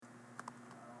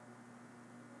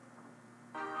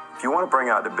if you want to bring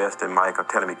out the best in Michael,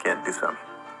 tell him he can't do something,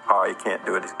 or he can't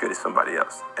do it as good as somebody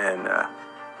else. And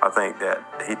I think that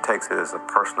he takes it as a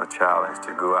personal challenge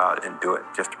to go out and do it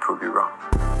just to prove you wrong.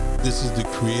 This is the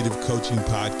Creative Coaching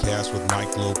Podcast with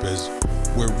Mike Lopez,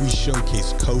 where we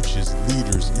showcase coaches,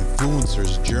 leaders,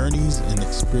 influencers, journeys, and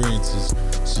experiences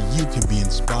so you can be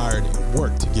inspired and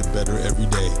work to get better every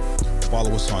day.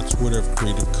 Follow us on Twitter at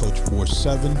Creative Coach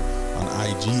 47, on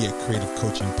IG at Creative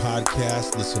Coaching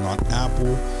Podcast. Listen on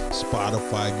Apple,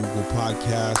 Spotify, Google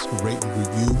Podcasts. Rate and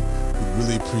review. We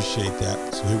really appreciate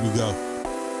that. So here we go.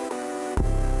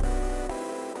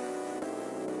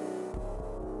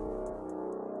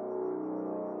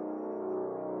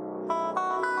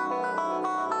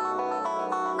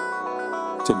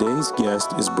 Today's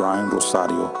guest is Brian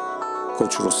Rosario.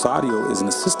 Coach Rosario is an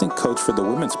assistant coach for the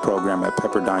women's program at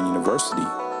Pepperdine University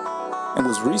and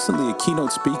was recently a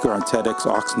keynote speaker on TEDx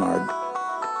Oxnard.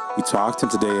 We talked to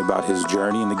him today about his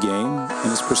journey in the game and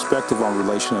his perspective on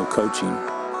relational coaching.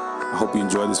 I hope you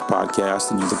enjoy this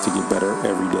podcast and you look to get better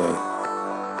every day.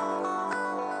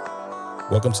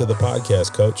 Welcome to the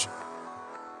podcast, Coach.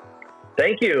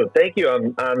 Thank you.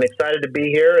 I'm excited to be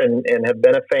here and have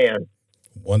been a fan.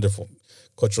 Wonderful.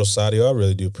 Coach Rosario, I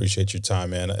really do appreciate your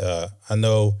time, man. I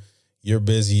know you're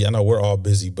busy. I know we're all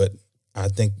busy, but I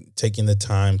think taking the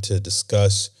time to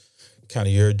discuss kind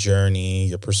of your journey,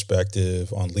 your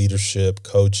perspective on leadership,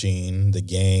 coaching, the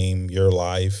game, your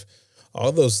life,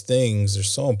 all those things are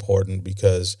so important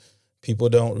because people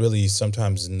don't really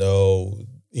sometimes know,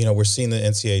 we're seeing the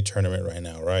NCAA tournament right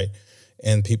now, right?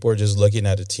 And people are just looking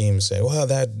at a team and saying, well,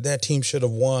 that team should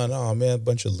have won. Oh, man, a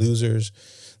bunch of losers.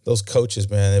 Those coaches,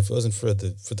 man, if it wasn't for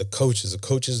the coaches,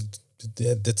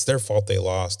 it's their fault they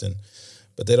lost.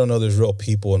 But they don't know there's real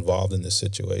people involved in this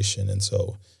situation. And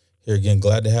so here again,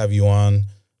 glad to have you on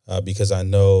because I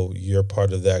know you're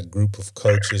part of that group of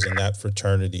coaches and that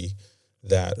fraternity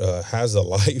that has a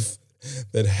life,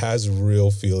 that has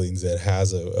real feelings, that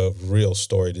has a real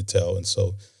story to tell. And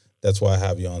so that's why I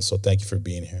have you on. So thank you for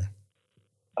being here.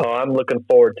 Oh, I'm looking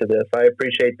forward to this. I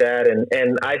appreciate that.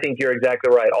 And I think you're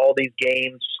exactly right. All these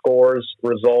games, scores,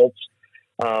 results,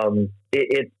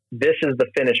 this is the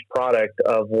finished product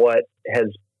of what has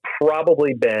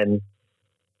probably been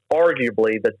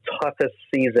arguably the toughest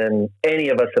season any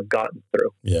of us have gotten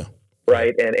through. Yeah.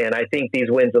 Right. And I think these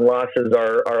wins and losses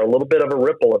are a little bit of a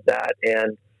ripple of that.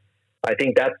 And I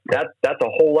think that's a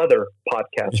whole other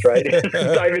podcast, right?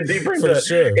 Diving deeper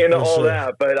into all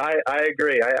that. But I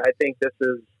agree. I think this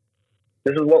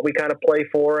is what we kind of play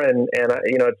for, and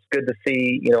it's good to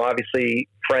see obviously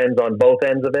friends on both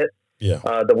ends of it,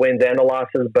 the wins and the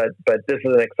losses. But this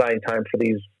is an exciting time for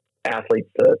these athletes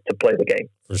to play the game.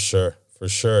 For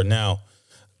sure. Now,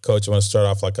 Coach, I want to start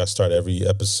off like I start every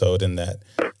episode in that.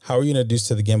 How are you introduced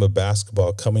to the game of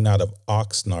basketball coming out of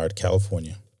Oxnard,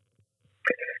 California?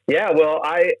 Yeah, well,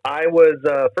 I was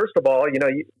first of all,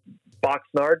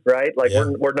 Boxnard, right? Like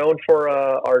we're known for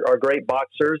our great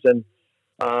boxers, and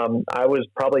I was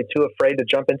probably too afraid to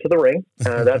jump into the ring.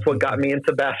 That's what got me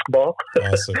into basketball.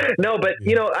 Awesome. No, but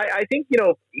I think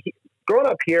growing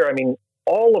up here, I mean,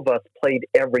 all of us played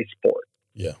every sport.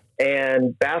 Yeah,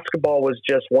 and basketball was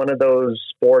just one of those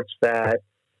sports that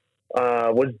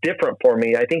was different for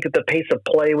me. I think that the pace of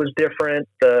play was different.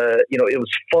 It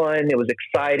was fun. It was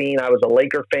exciting. I was a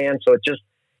Laker fan, so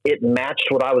it matched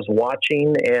what I was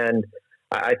watching. And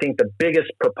I think the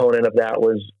biggest proponent of that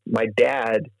was my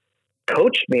dad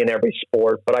coached me in every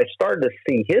sport, but I started to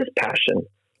see his passion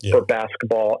for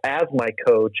basketball as my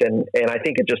coach. And I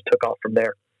think it just took off from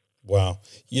there. Wow.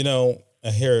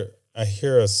 I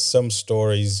hear some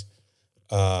stories,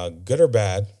 good or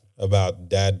bad, about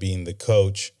dad being the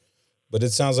coach. But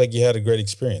it sounds like you had a great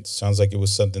experience. Sounds like it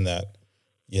was something that,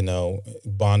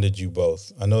 bonded you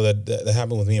both. I know that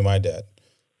happened with me and my dad.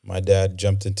 My dad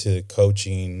jumped into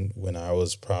coaching when I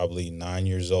was probably 10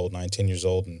 years old,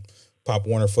 in Pop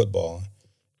Warner football,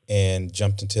 and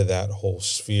jumped into that whole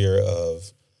sphere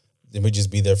of, let me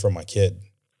just be there for my kid,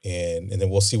 and then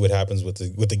we'll see what happens with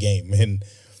the game. And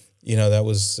that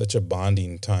was such a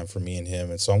bonding time for me and him.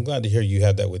 And so I'm glad to hear you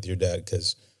had that with your dad,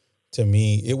 because to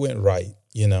me it went right.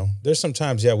 There's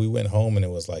sometimes, we went home and it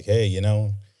was like, hey, and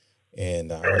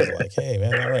I was like, hey,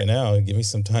 man, not right now. Give me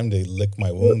some time to lick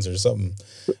my wounds or something.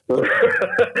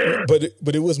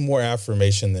 But it was more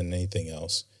affirmation than anything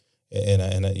else.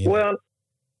 Well,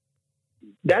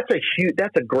 that's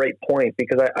a great point,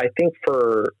 because I think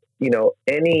for,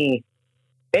 any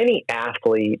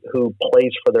athlete who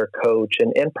plays for their coach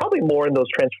and probably more in those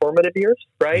transformative years,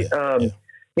 right?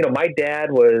 My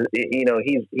dad was,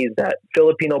 he's that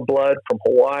Filipino blood from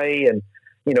Hawaii, and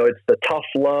it's the tough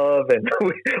love, and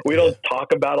we don't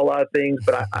talk about a lot of things.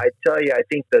 But I tell you, I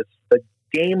think the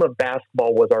game of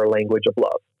basketball was our language of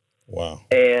love. Wow.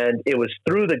 And it was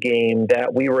through the game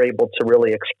that we were able to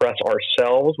really express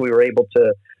ourselves. We were able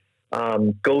to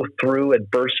go through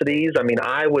adversities. I mean,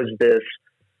 I was this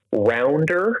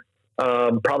rounder,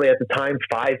 probably at the time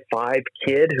 5'5"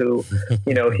 kid who,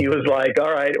 he was like,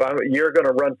 all right, you're going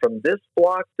to run from this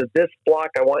block to this block.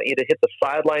 I want you to hit the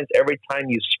sidelines every time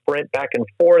you sprint back and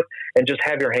forth and just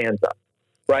have your hands up.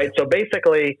 Right. So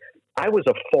basically I was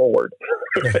a forward,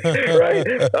 right?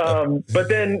 But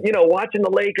then, watching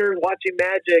the Lakers, watching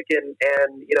Magic, and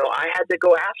I had to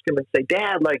go ask him and say,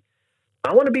 Dad, like,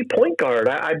 I want to be point guard.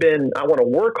 I want to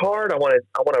work hard. I want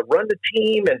to run the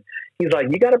team. And he's like,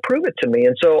 you got to prove it to me.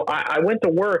 And so I went to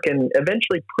work and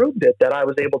eventually proved it, that I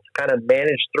was able to kind of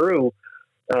manage through,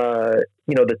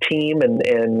 the team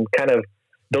and kind of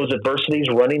those adversities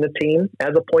running the team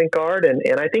as a point guard.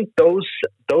 And I think those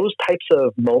types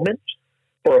of moments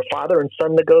for a father and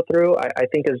son to go through, I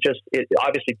think is just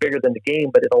obviously bigger than the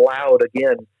game, but it allowed,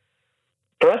 again,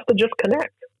 for us to just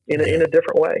connect in a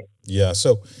different way. Yeah.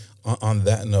 So on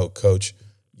that note, Coach,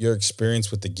 your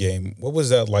experience with the game, what was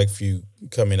that like for you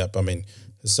coming up? I mean,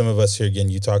 some of us here, again,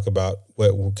 you talk about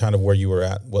what kind of where you were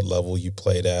at, what level you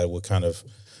played at, what kind of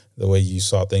the way you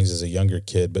saw things as a younger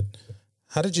kid, but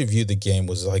how did you view the game?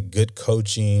 Was it like good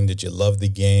coaching? Did you love the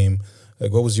game?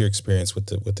 Like, what was your experience with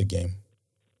the game?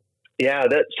 Yeah,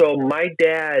 so my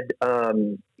dad,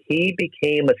 he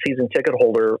became a season ticket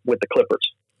holder with the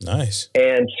Clippers. Nice.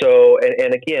 And so,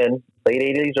 and again, late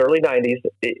 80s, early 90s,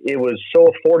 it was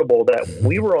so affordable that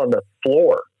we were on the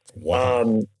floor, wow.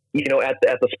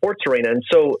 At the sports arena. And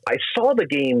so I saw the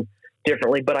game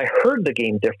differently, but I heard the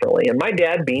game differently. And my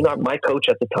dad, being my coach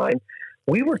at the time,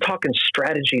 we were talking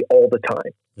strategy all the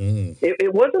time. Mm.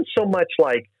 It wasn't so much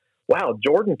like, wow,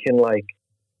 Jordan can like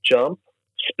jump,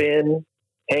 spin,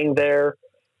 hang there,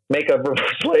 make a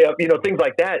reverse layup, things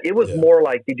like that. It was more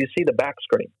like, did you see the back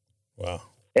screen? Wow.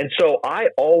 And so I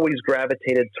always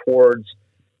gravitated towards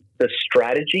the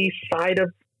strategy side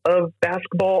of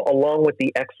basketball, along with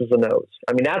the X's and O's.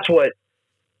 That's what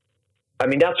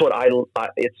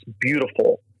it's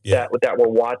beautiful that we're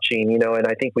watching, and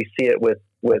I think we see it with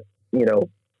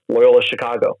Loyola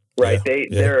Chicago, right?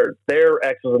 Their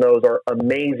X's and O's are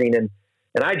amazing. And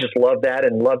I just love that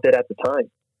and loved it at the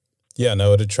time. Yeah,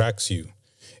 no, it attracts you.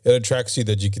 It attracts you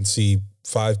that you can see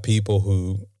 5 people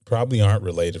who probably aren't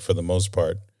related for the most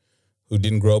part, who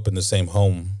didn't grow up in the same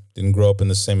home, didn't grow up in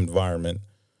the same environment,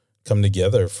 come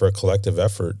together for a collective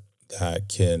effort that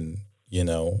can,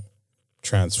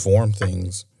 transform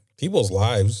people's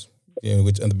lives,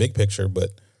 which in the big picture, but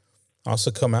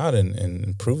also come out and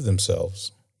improve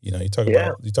themselves. You talk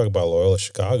about Loyola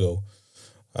Chicago,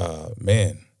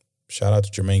 man, shout out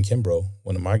to Jermaine Kimbrough,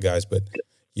 one of my guys, but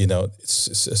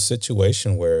it's a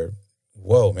situation where,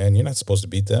 whoa, man, you're not supposed to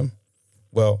beat them.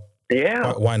 Well,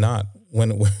 why not?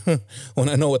 When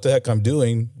I know what the heck I'm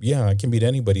doing, I can beat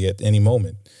anybody at any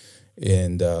moment.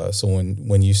 And so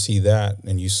when you see that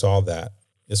and you saw that,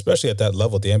 especially at that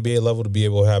level, the NBA level, to be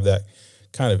able to have that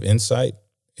kind of insight,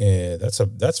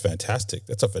 that's fantastic.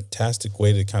 That's a fantastic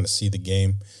way to kind of see the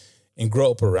game and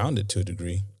grow up around it to a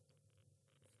degree.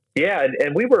 Yeah,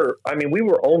 and we were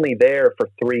only there for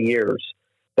 3 years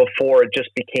before it just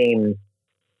became,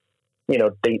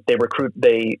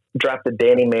 they drafted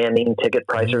Danny Manning, ticket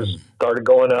prices started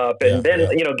going up, and then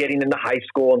getting into high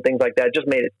school and things like that just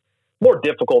made it more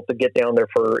difficult to get down there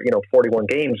for 41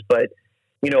 games. But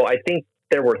I think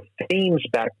there were themes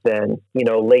back then,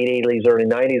 late 80s, early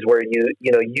 90s, where you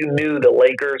knew the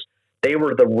Lakers, they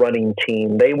were the running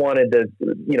team. They wanted to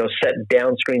set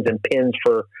down screens and pins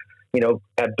for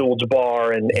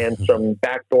Abdul-Jabbar and some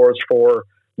backdoors for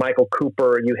Michael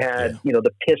Cooper. You had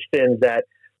the Pistons that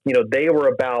they were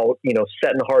about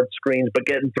setting hard screens but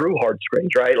getting through hard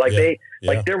screens, right?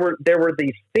 Like there were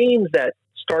these themes that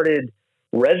started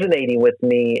resonating with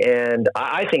me, and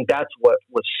I think that's what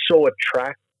was so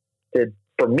attracted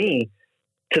for me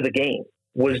to the game,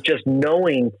 was just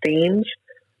knowing themes,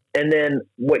 and then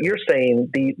what you're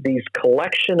saying, these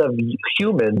collection of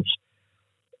humans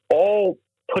all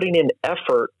putting in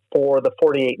effort for the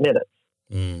 48 minutes.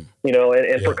 And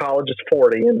for college it's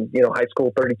 40, and high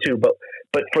school 32,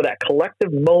 but for that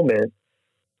collective moment,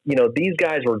 these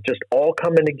guys were just all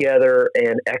coming together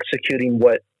and executing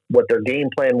what their game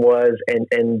plan was,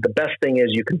 and the best thing is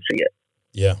you can see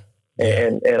it.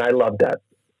 And I love that.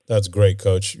 That's great,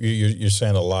 Coach. You're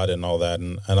saying a lot and all that,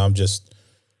 and I'm just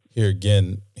here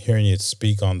again hearing you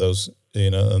speak on those,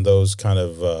 and those kind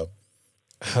of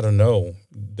I don't know,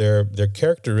 they're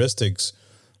characteristics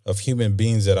of human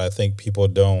beings that I think people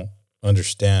don't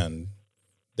understand.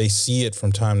 They see it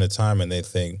from time to time and they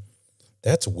think,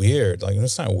 that's weird. Like,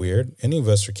 it's not weird. Any of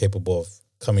us are capable of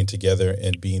coming together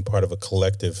and being part of a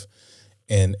collective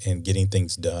and getting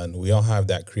things done. We all have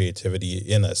that creativity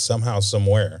in us somehow,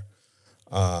 somewhere,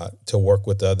 to work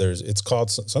with others.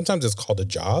 Sometimes it's called a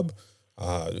job,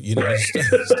 stuff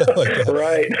like that.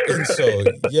 Right. And so,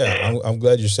 yeah, I'm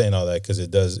glad you're saying all that, because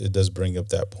it does bring up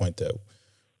that point that,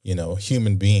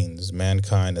 human beings,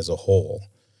 mankind as a whole,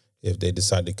 if they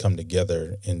decide to come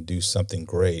together and do something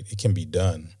great, it can be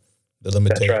done.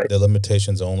 The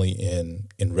limitation's only in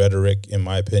rhetoric, in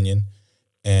my opinion,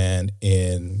 and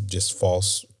in just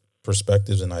false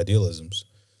perspectives and idealisms.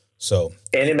 So,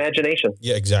 and imagination.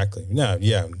 Yeah, exactly.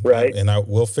 Yeah. Right. And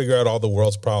we'll figure out all the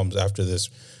world's problems after this.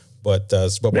 But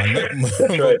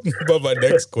my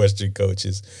next question, Coach,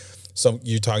 is, so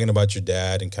you're talking about your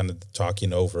dad and kind of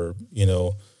talking over,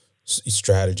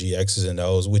 strategy, X's and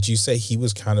O's. Would you say he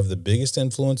was kind of the biggest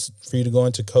influence for you to go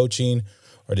into coaching,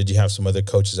 or did you have some other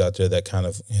coaches out there that kind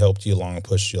of helped you along and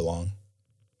pushed you along?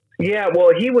 Yeah, well,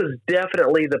 he was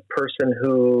definitely the person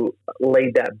who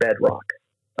laid that bedrock.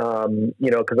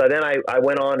 Because then I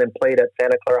went on and played at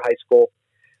Santa Clara High School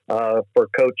for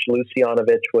Coach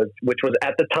Lucianovich, which was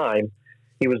at the time,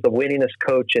 he was the winningest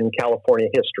coach in California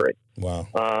history. Wow.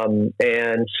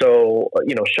 And so,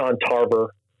 Sean Tarver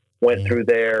went through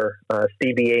there,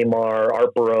 Stevie Amar,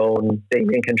 Art Barone,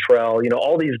 Damian Cantrell,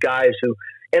 all these guys who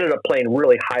ended up playing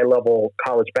really high level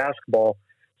college basketball.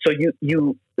 So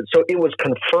so it was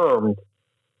confirmed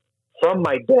from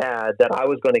my dad that I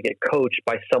was going to get coached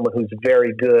by someone who's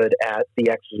very good at the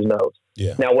X's and O's.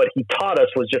 Yeah. Now, what he taught us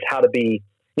was just how to be,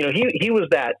 he was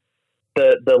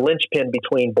the linchpin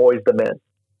between boys to men,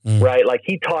 right? Like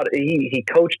he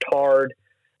coached hard.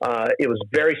 It was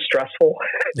very stressful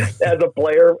as a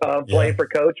player playing for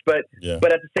coach, but at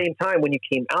the same time, when you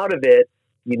came out of it,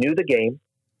 you knew the game,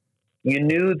 you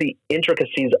knew the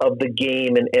intricacies of the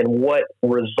game and what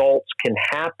results can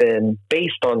happen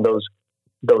based on those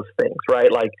things,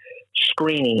 right? Like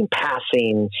screening,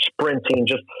 passing, sprinting,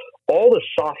 just all the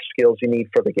soft skills you need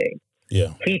for the game.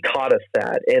 Yeah. He taught us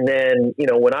that. And then,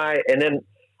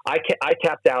 I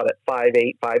tapped out at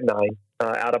 5'8", 5'9",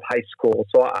 out of high school.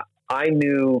 So I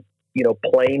knew,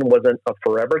 playing wasn't a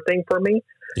forever thing for me.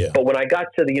 Yeah. But when I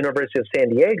got to the University of San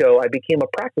Diego, I became a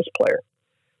practice player.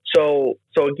 So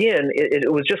again,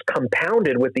 it was just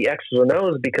compounded with the X's and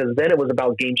O's, because then it was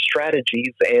about game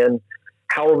strategies and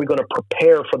how are we going to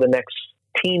prepare for the next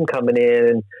team coming in.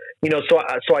 And, so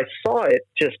I saw it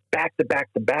just back to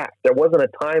back to back. There wasn't a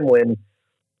time when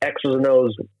X's and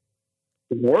O's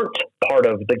weren't part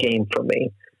of the game for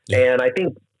me. Yeah. And I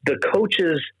think the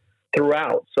coaches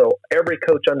throughout, so every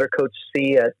coach under Coach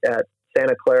C at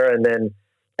Santa Clara, and then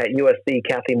at USC,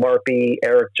 Kathy Marpy,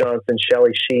 Eric Johnson,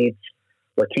 Shelly Sheets,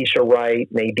 Lakeisha Wright,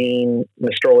 Nadine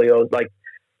Mistrolio, like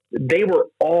they were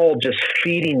all just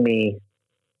feeding me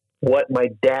what my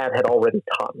dad had already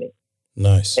taught me.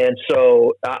 Nice. And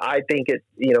so I think it's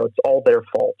all their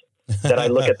fault that I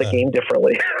look at the game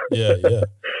differently. Yeah.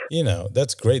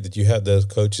 That's great that you had those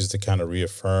coaches to kind of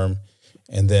reaffirm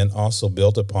and then also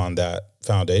build upon that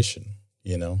foundation,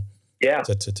 Yeah.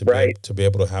 To be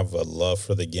able to have a love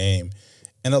for the game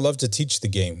and a love to teach the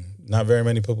game. Not very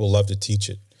many people love to teach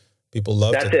it. People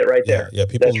love That's it right there. Yeah.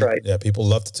 People, that's right. Yeah. People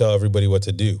love to tell everybody what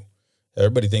to do.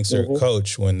 Everybody thinks they're a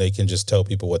coach when they can just tell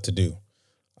people what to do.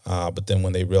 But then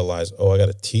when they realize, I got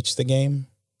to teach the game.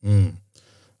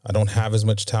 I don't have as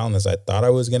much talent as I thought I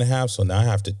was going to have. So now I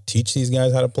have to teach these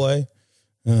guys how to play.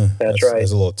 That's right.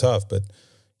 It's a little tough, but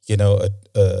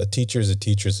a teacher is a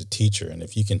teacher is a teacher. And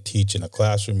if you can teach in a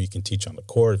classroom, you can teach on the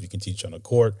court. If you can teach on the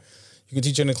court, you can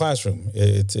teach in a classroom.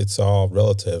 It's all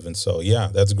relative. And so,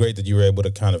 that's great that you were able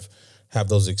to kind of have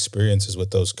those experiences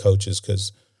with those coaches,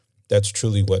 because that's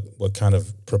truly what kind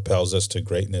of propels us to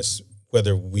greatness,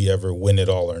 whether we ever win it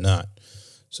all or not.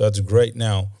 So that's great.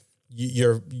 Now,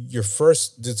 your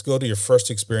first, let's go to your first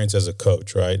experience as a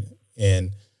coach, right?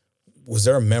 And was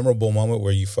there a memorable moment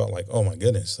where you felt like, oh my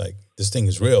goodness, like this thing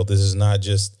is real. This is not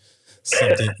just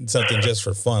something just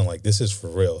for fun. Like this is for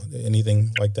real.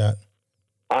 Anything like that?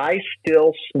 I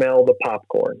still smell the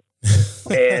popcorn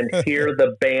and hear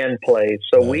the band play.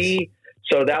 So nice.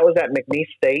 So that was at McNeese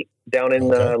State down in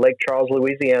Lake Charles,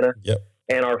 Louisiana. Yep.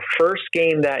 And our first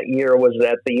game that year was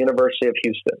at the University of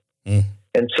Houston.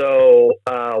 And so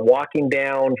walking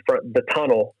down the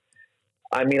tunnel,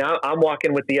 I mean, I'm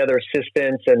walking with the other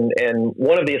assistants, and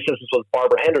one of the assistants was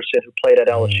Barbara Henderson, who played at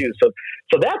LSU. So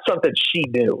that's something she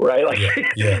knew, right? Like,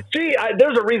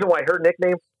 there's a reason why her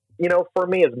nickname, for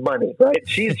me is Money, right?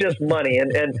 She's just Money.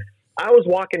 And I was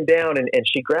walking down, and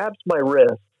she grabs my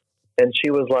wrist, and she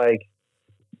was like,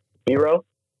 B-Row,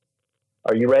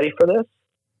 are you ready for this?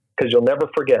 Because you'll never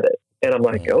forget it. And I'm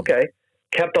like, okay.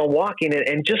 Kept on walking,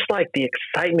 and just like the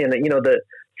excitement,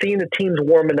 seeing the teams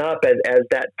warming up as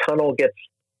that tunnel gets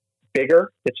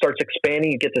bigger, it starts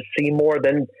expanding. You get to see more.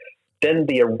 Then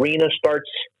the arena starts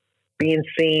being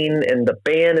seen, and the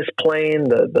band is playing.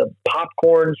 The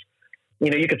popcorns,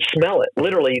 you could smell it.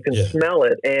 Literally, you can smell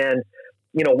it. And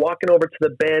walking over to the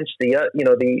bench,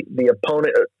 the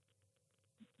opponent,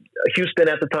 Houston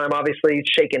at the time, obviously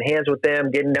shaking hands with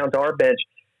them, getting down to our bench.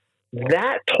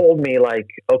 That told me, like,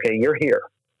 okay, you're here.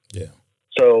 Yeah.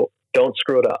 So don't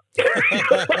screw it up.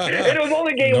 And it was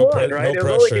only game one, right? It was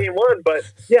only game one, but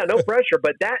yeah, no pressure.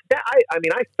 But that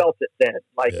I felt it then.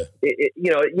 Like,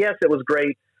 yes, it was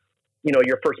great.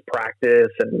 Your first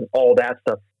practice and all that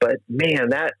stuff. But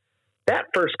man, that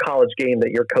first college game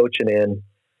that you're coaching in,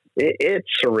 it's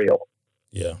surreal.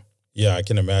 Yeah. Yeah. I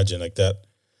can imagine like that.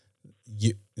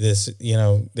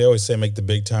 They always say make the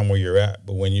big time where you're at,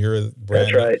 but when you're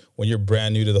when you're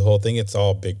brand new to the whole thing, it's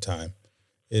all big time.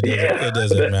 It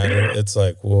doesn't matter. It's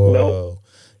like, whoa,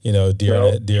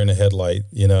 deer in the headlight.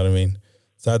 You know what I mean?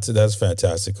 So that's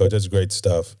fantastic, Coach. That's great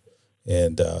stuff.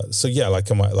 And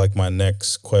like my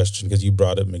next question, because you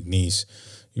brought up McNeese,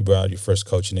 you brought out your first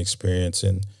coaching experience,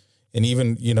 and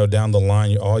even down the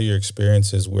line, all your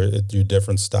experiences where your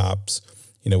different stops.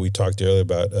 We talked earlier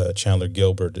about Chandler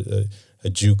Gilbert, a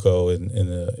JUCO,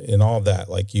 and all that.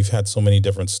 Like, you've had so many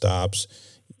different stops,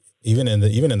 even in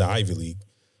the Ivy League.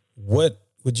 What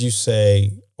would you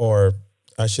say, or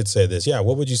I should say this,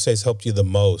 what would you say has helped you the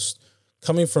most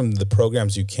coming from the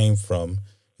programs you came from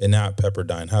and now at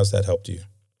Pepperdine? How's that helped you?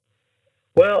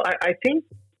 Well, I think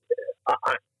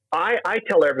I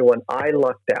tell everyone I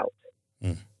lucked out.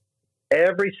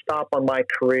 Every stop on my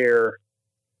career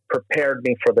prepared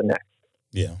me for the next.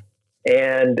 Yeah.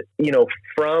 And,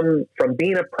 from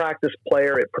being a practice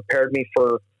player, it prepared me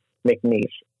for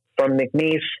McNeese. From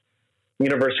McNeese,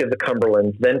 University of the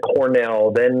Cumberlands, then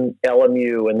Cornell, then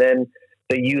LMU, and then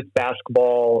the youth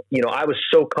basketball. I was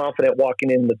so confident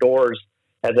walking in the doors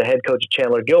as a head coach of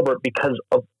Chandler Gilbert because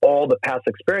of all the past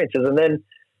experiences. And then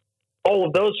all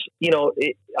of those,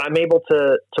 I'm able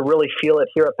to really feel it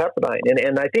here at Pepperdine.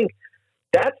 And I think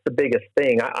that's the biggest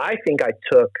thing. I think I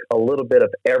took a little bit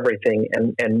of everything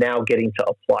and now getting to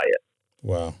apply it.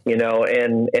 Wow.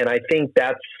 And I think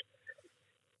that's,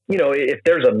 if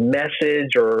there's a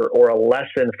message or a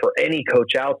lesson for any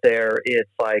coach out there, it's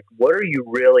like, what are you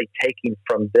really taking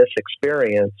from this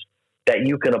experience that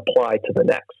you can apply to the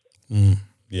next?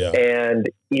 Yeah. And,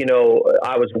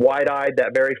 I was wide-eyed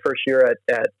that very first year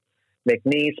at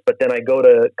McNeese, but then I go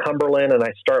to Cumberland and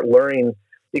I start learning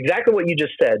exactly what you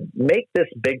just said. Make this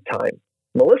big time.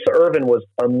 Melissa Irvin was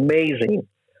amazing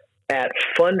at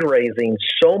fundraising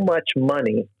so much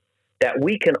money that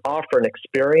we can offer an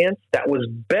experience that was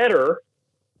better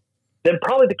than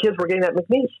probably the kids were getting at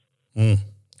McNeese.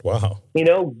 Wow.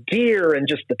 Gear and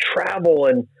just the travel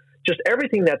and just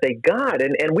everything that they got.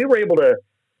 And we were able to,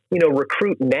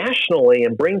 recruit nationally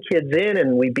and bring kids in,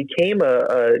 and we became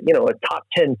a top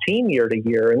 10 team year to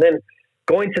year. And then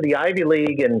going to the Ivy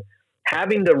League and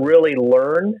having to really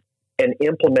learn and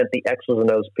implement the X's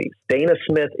and O's piece. Dana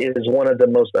Smith is one of the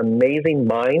most amazing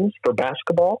minds for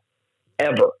basketball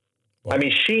ever. Wow. I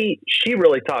mean, she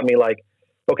really taught me, like,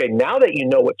 okay, now that you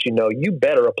know what you know, you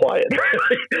better apply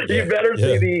it. You better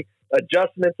see the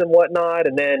adjustments and whatnot.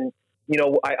 And then,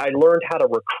 I learned how to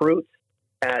recruit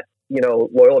at,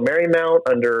 Loyola Marymount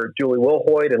under Julie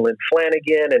Wilhoit and Lynn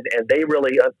Flanagan. And they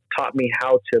really taught me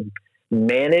how to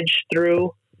manage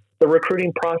through the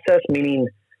recruiting process, meaning,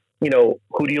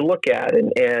 who do you look at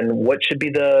and what should be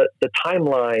the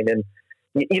timeline and,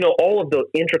 all of the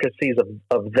intricacies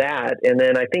of that. And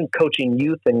then I think coaching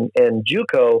youth and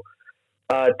JUCO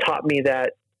taught me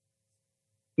that,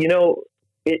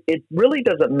 it really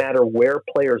doesn't matter where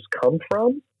players come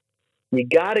from. You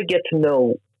got to get to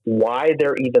know why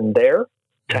they're even there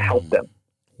to help them.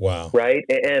 Wow. Right.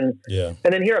 And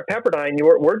then here at Pepperdine,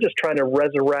 we're just trying to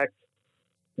resurrect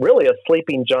really a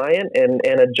sleeping giant and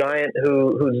a giant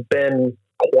who's been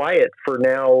quiet for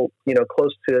now,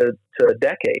 close to a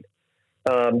decade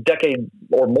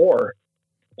or more.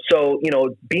 So,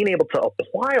 being able to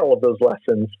apply all of those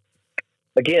lessons,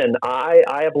 again,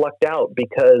 I have lucked out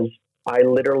because I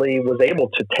literally was able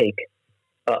to take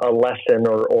a lesson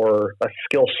or a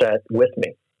skill set with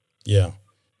me. Yeah.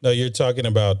 No, you're talking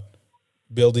about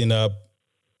building up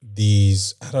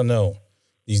these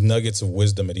nuggets of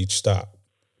wisdom at each stop.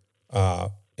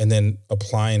 And then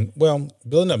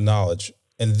building up knowledge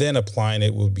and then applying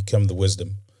it will become the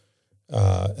wisdom.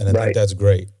 And I think that's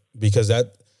great because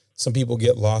some people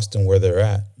get lost in where they're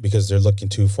at because they're looking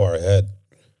too far ahead.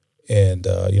 And,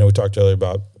 we talked earlier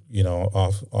about,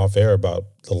 off air about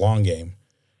the long game.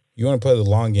 You want to play the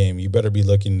long game, you better be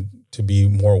looking to be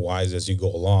more wise as you go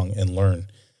along and learn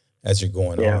as you're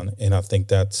going on. And I think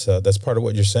that's part of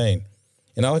what you're saying.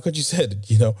 And I like what you said,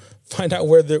 find out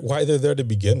why they're there to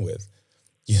begin with.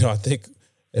 I think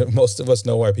most of us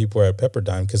know why people are at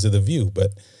Pepperdine because of the view,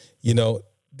 but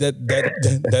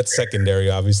that's secondary,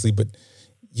 obviously. But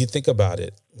you think about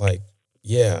it, like,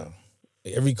 yeah,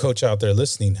 every coach out there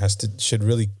listening should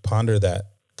really ponder that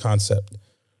concept.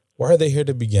 Why are they here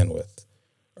to begin with?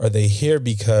 Are they here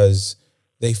because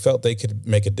they felt they could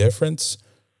make a difference?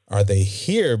 Are they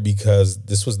here because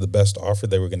this was the best offer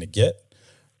they were going to get?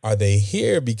 Are they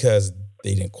here because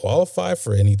they didn't qualify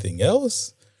for anything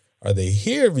else? Are they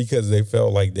here because they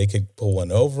felt like they could pull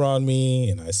one over on me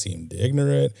and I seemed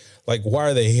ignorant? Like, why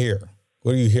are they here?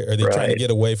 What are you here? Are they trying to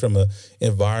get away from an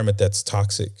environment that's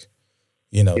toxic?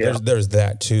 There's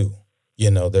that too.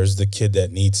 There's the kid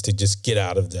that needs to just get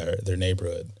out of their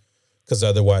neighborhood because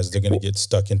otherwise they're going to get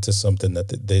stuck into something that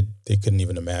they couldn't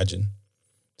even imagine.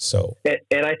 So,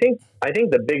 and I think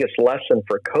the biggest lesson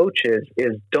for coaches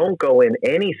is don't go in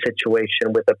any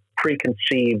situation with a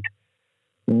preconceived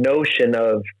notion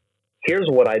of here's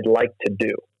what I'd like to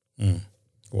do.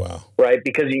 Wow. Right.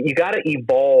 Because you got to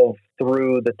evolve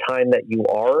through the time that you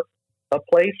are a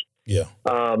place. Yeah.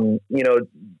 One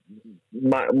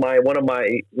of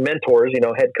my mentors,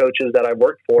 head coaches that I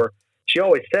worked for, she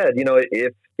always said,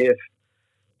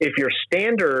 if your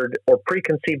standard or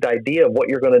preconceived idea of what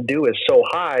you're going to do is so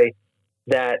high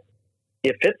that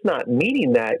if it's not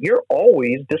meeting that, you're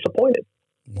always disappointed.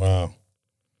 Wow.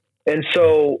 And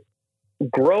so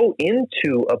grow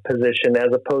into a position as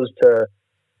opposed to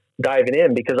diving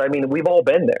in, because we've all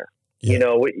been there.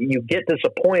 Yeah. You get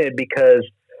disappointed because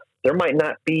there might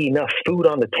not be enough food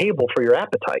on the table for your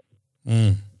appetite.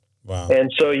 Wow.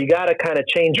 And so you got to kind of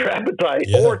change your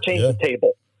appetite or change the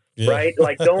table. Yeah. Right?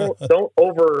 Like don't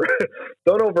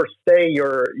overstay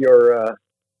your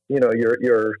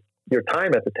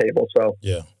time at the table. So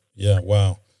yeah,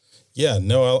 wow, yeah.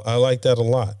 No, I like that a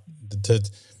lot. The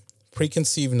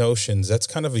preconceived notions, that's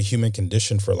kind of a human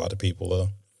condition for a lot of people, though.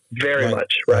 Very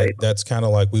much, right? Like, that's kind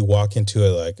of like we walk into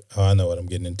it like, oh, I know what I'm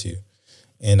getting into,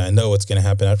 and I know what's going to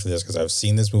happen after this because I've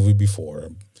seen this movie before,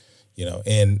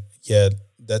 And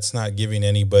that's not giving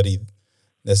anybody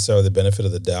necessarily the benefit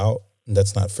of the doubt.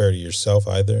 That's not fair to yourself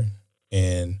either.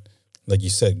 And like you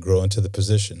said, grow into the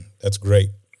position. That's great.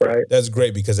 Right. That's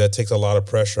great because that takes a lot of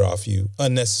pressure off you.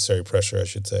 Unnecessary pressure, I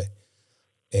should say.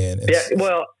 And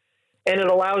and it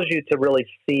allows you to really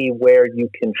see where you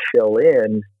can fill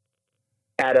in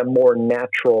at a more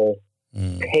natural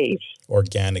pace.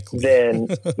 Organically. Then,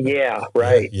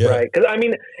 right. Because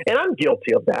and I'm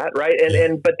guilty of that, right?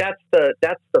 But that's the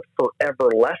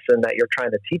forever lesson that you're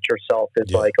trying to teach yourself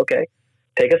is like, okay,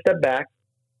 take a step back,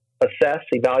 assess,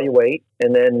 evaluate,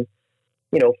 and then,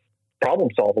 problem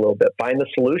solve a little bit. Find the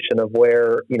solution of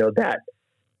where, that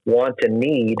want and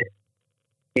need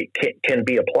it can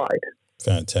be applied.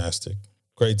 Fantastic.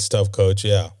 Great stuff, Coach.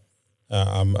 Yeah.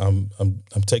 I'm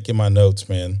taking my notes,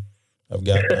 man. I've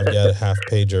got a half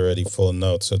page already full of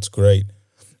notes. So it's great.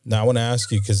 Now I want to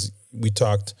ask you, because we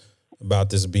talked about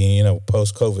this being,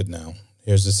 post-COVID now.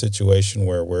 Here's the situation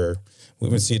where we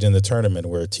would see it in the tournament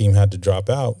where a team had to drop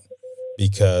out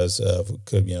because of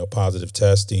positive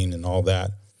testing and all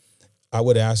that. I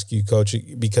would ask you, Coach,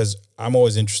 because I'm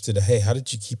always interested in, hey, how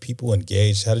did you keep people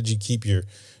engaged? How did you keep your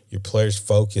players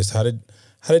focused? How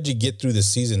did you get through the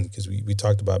season? Because we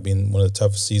talked about being one of the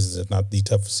toughest seasons, if not the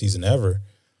toughest season ever.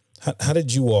 How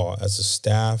did you all, as a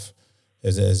staff,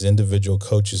 as individual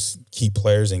coaches, keep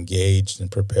players engaged and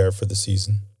prepare for the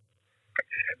season?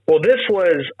 Well, this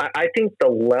was, I think the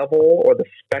level or the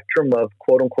spectrum of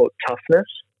quote unquote toughness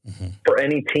for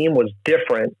any team was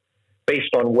different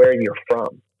based on where you're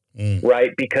from,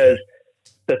 right? Because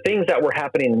the things that were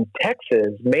happening in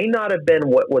Texas may not have been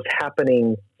what was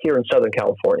happening here in Southern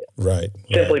California. Right.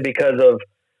 Simply because of,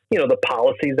 the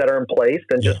policies that are in place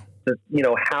and just,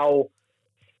 how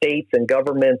states and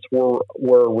governments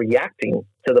were reacting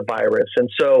to the virus. And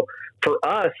so for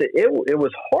us, it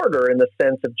was harder in the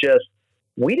sense of just,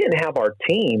 we didn't have our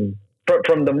team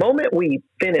from the moment we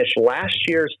finished last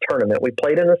year's tournament. We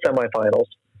played in the semifinals.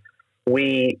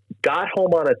 We got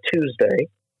home on a Tuesday.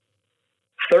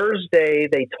 Thursday,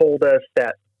 they told us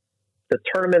that the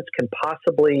tournaments can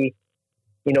possibly,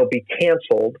 be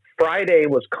canceled. Friday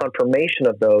was confirmation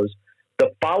of those.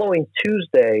 The following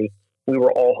Tuesday, we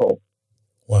were all home.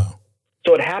 Wow.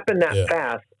 So it happened that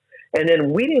fast. And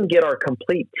then we didn't get our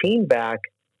complete team back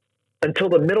until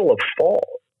the middle of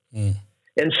fall.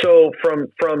 And so from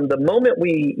the moment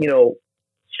we,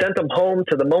 sent them home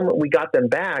to the moment we got them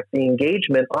back, the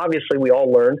engagement, obviously we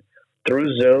all learned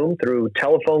through Zoom, through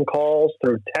telephone calls,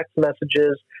 through text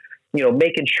messages,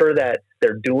 making sure that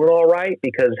they're doing all right,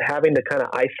 because having to kind of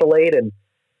isolate and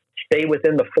stay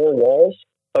within the four walls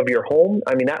of your home,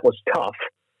 I mean, that was tough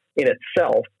in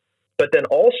itself. But then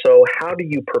also, how do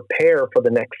you prepare for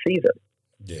the next season?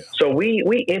 Yeah. So we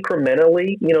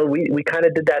incrementally, we kind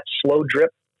of did that slow drip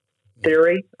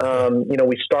theory.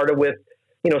 We started with,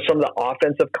 some of the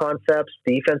offensive concepts,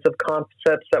 defensive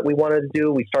concepts that we wanted to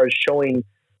do. We started showing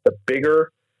the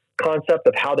bigger concept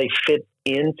of how they fit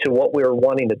into what we were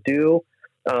wanting to do.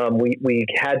 We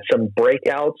had some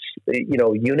breakouts,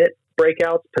 unit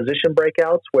breakouts, position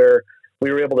breakouts, where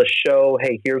we were able to show,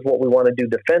 hey, here's what we want to do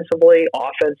defensively,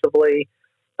 offensively,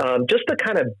 just to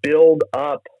kind of build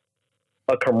up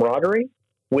a camaraderie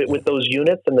with those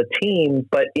units and the team.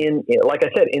 But like I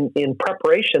said, in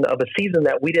preparation of a season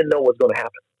that we didn't know was going to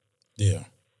happen. Yeah.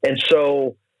 And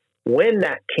so when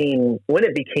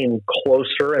it became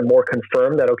closer and more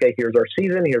confirmed that, okay, here's our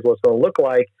season, here's what it's going to look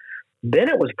like, then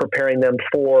it was preparing them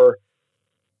for,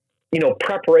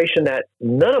 preparation that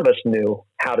none of us knew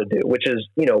how to do, which is,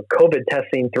 COVID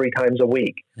testing 3 times a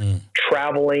week,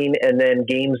 traveling, and then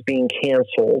games being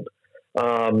canceled,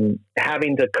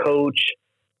 having to coach,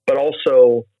 but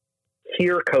also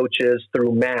hear coaches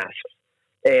through masks,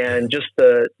 and just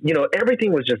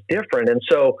everything was just different. And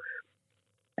so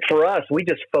for us, we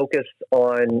just focused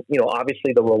on,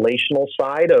 obviously the relational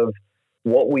side of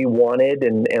what we wanted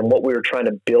and what we were trying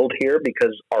to build here,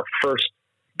 because our first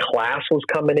class was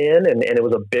coming in and it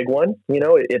was a big one.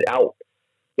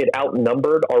 It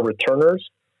outnumbered our returners.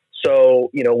 So,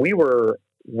 we were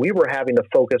having to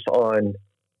focus on,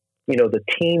 the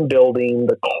team building,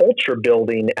 the culture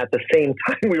building at the same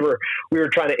time we were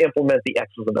trying to implement the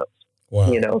X's and O's.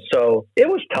 Wow. So it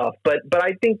was tough, but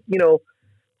I think,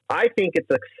 it's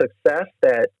a success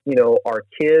that, our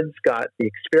kids got the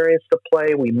experience to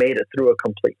play. We made it through a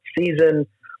complete season.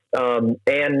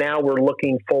 And now we're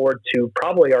looking forward to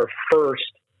probably our first,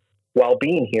 while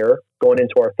being here, going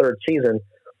into our third season,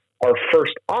 our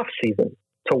first off season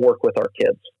to work with our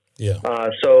kids. Yeah.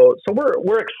 So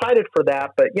we're excited for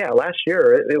that. But yeah, last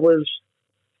year it was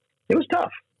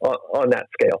tough on that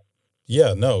scale.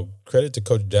 Yeah, no, credit to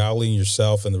Coach Dowling,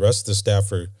 yourself, and the rest of the staff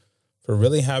for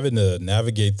really having to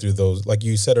navigate through those, like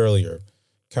you said earlier,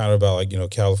 kind of about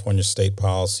California state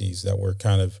policies that were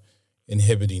kind of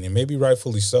inhibiting, and maybe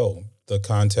rightfully so, the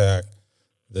contact,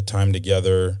 the time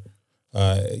together,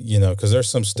 because there's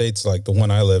some states like the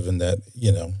one I live in that,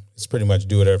 it's pretty much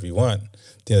do whatever you want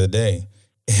at the end of the day.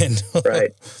 And,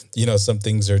 right. Some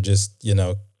things are just,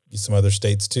 some other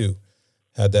states too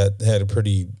had a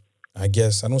pretty, I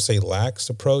guess, I don't say lax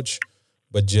approach,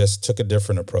 but just took a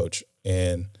different approach.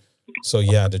 And so,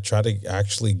 yeah, to try to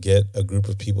actually get a group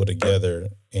of people together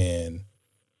and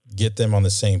get them on the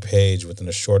same page within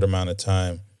a short amount of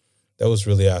time, that was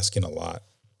really asking a lot.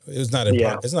 It's not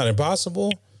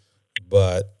impossible,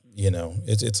 but,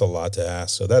 it's a lot to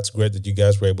ask. So that's great that you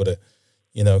guys were able to,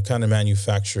 kind of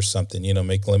manufacture something,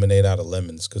 make lemonade out of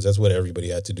lemons, because that's what everybody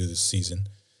had to do this season.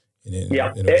 And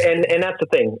that's the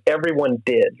thing. Everyone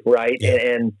did, right? Yeah.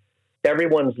 And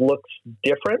everyone's looks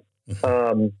different.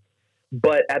 Mm-hmm.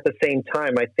 But at the same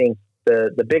time, I think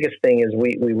the biggest thing is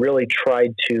we really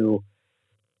tried to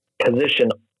position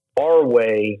our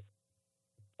way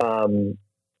to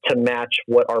match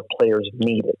what our players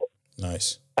needed.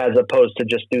 Nice. As opposed to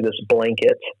just do this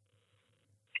blanket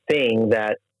thing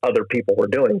that other people were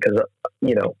doing. Because,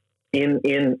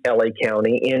 in LA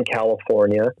County, in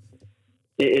California,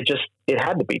 it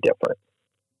had to be different,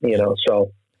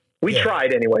 so we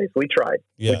tried anyways. We tried.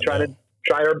 Yeah, we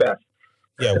tried our best.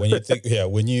 Yeah.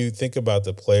 When you think about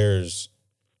the players'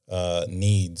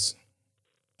 needs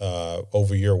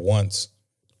over your wants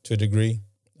to a degree,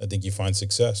 I think you find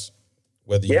success,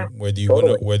 whether you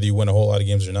win a whole lot of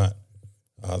games or not.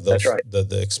 That's right.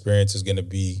 The experience is going to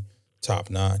be top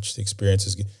notch. The experience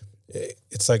is,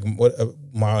 it's like what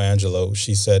Maya Angelou,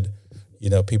 she said,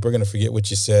 people are going to forget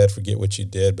what you said, forget what you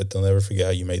did, but they'll never forget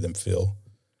how you made them feel.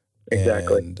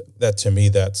 Exactly. And that, to me,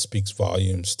 that speaks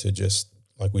volumes to just,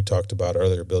 like we talked about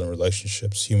earlier, building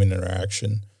relationships, human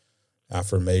interaction,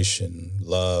 affirmation,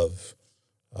 love,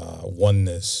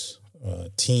 oneness,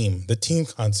 the team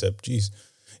concept,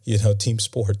 team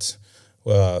sports.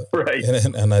 Right.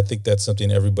 And I think that's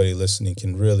something everybody listening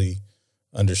can really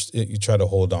you try to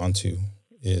hold on to,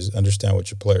 is understand what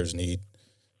your players need.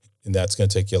 And that's going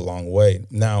to take you a long way.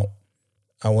 Now,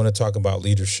 I want to talk about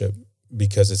leadership,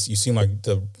 because you seem like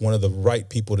one of the right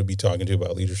people to be talking to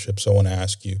about leadership. So I want to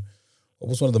ask you, what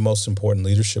was one of the most important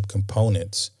leadership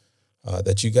components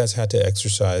that you guys had to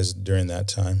exercise during that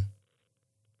time?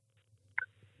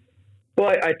 Well,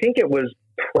 I think it was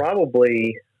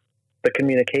probably the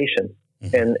communication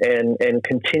and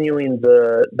continuing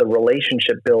the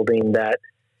relationship building that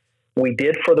we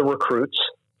did for the recruits,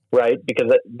 right?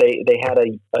 Because they had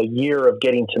a year of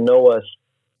getting to know us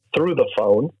through the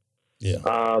phone. Yeah.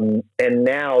 And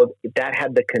now that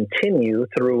had to continue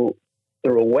through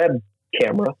a web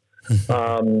camera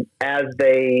as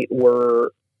they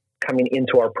were coming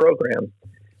into our program.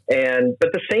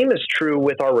 But the same is true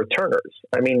with our returners.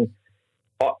 I mean,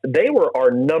 they were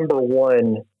our number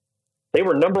one. They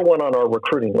were number one on our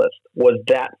recruiting list, was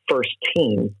that first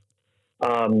team.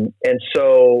 And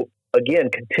so again,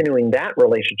 continuing that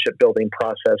relationship building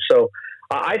process. So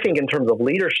I think in terms of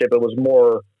leadership, it was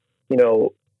more,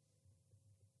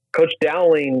 Coach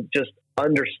Dowling just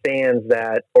understands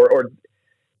that, or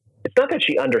it's not that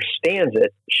she understands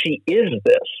it. She is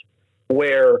this,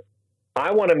 where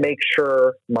I want to make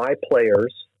sure my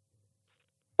players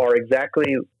are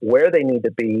exactly where they need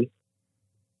to be,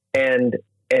 and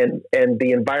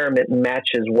the environment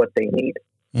matches what they need.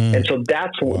 And so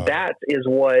that is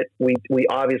what we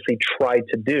obviously tried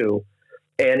to do.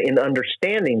 And in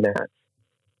understanding that,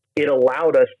 it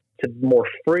allowed us to more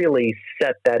freely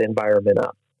set that environment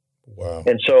up. Wow.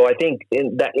 And so I think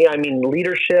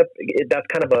leadership, that's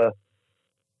kind of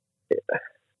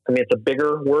it's a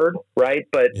bigger word, right?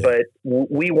 But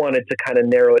we wanted to kind of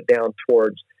narrow it down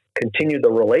towards continue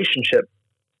the relationship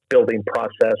building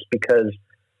process, because,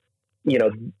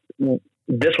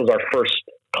 this was our first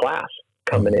class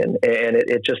coming in, and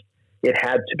it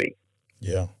had to be.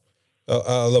 Yeah.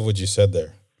 I love what you said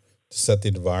there, to set the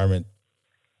environment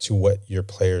to what your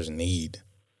players need.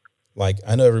 Like,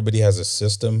 I know everybody has a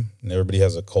system and everybody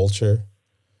has a culture,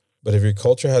 but if your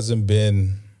culture hasn't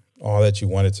been all that you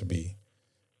want it to be,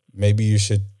 maybe you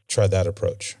should try that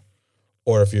approach.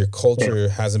 Or if your culture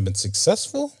hasn't been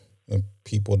successful and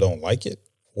people don't like it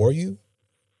for you,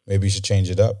 maybe you should change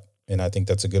it up. And I think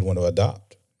that's a good one to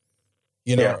adopt.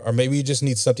 Or maybe you just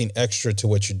need something extra to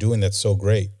what you're doing that's so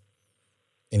great,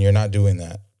 and you're not doing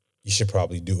that. You should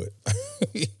probably do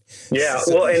it. Yeah.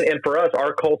 Well, and for us,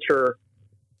 our culture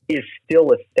is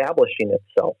still establishing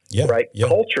itself, right? Yeah.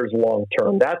 Culture's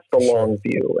long-term. That's the long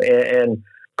view. And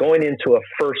going into a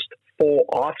first full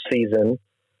off season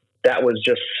that was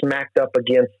just smacked up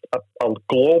against a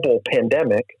global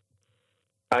pandemic.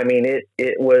 I mean,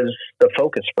 it was the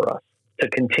focus for us to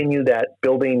continue that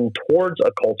building towards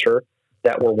a culture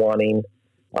that we're wanting.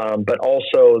 But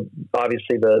also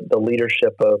obviously the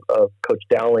leadership of Coach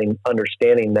Dowling,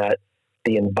 understanding that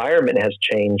the environment has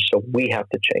changed, so we have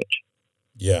to change.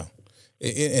 Yeah.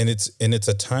 And it's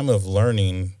a time of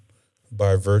learning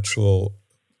by virtue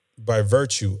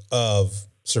of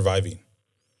surviving.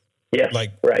 Yeah.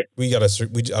 Like, right. I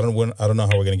don't know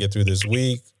how we're going to get through this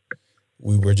week.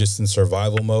 We were just in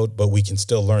survival mode, but we can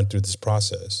still learn through this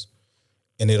process,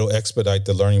 and it'll expedite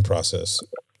the learning process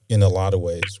in a lot of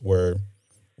ways, where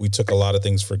we took a lot of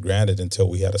things for granted until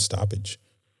we had a stoppage,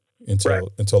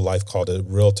 until life called a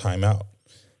real timeout.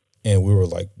 And we were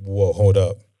like, whoa, hold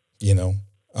up.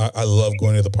 I love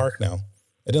going to the park now.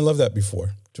 I didn't love that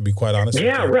before, to be quite honest.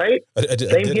 Yeah, right.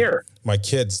 Same here. My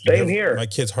kids, here. My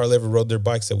kids hardly ever rode their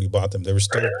bikes that we bought them. They were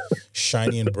still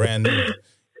shiny and brand new,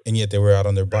 and yet they were out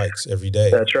on their bikes every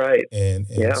day. That's right. And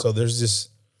so there's this,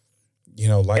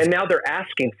 life. And now they're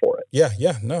asking for it. Yeah.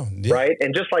 Right.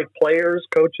 And just like players,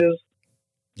 coaches,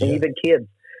 and even kids,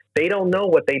 they don't know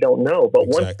what they don't know. But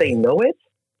once they know it,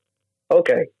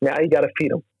 okay, now you got to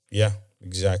feed them. Yeah,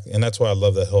 exactly. And that's why I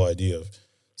love that whole idea of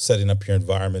setting up your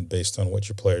environment based on what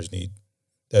your players need.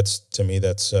 To me,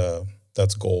 that's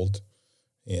gold.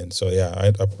 And so,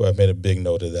 I made a big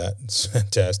note of that. It's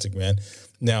fantastic, man.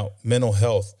 Now, mental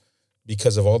health,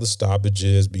 because of all the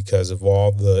stoppages, because of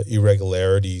all the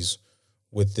irregularities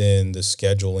within the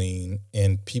scheduling,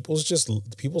 and people's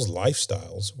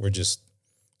lifestyles were just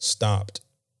stopped.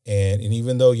 And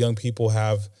even though young people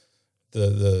have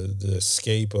the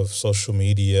escape of social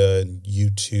media and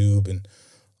YouTube and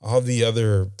all the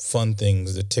other fun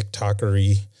things, the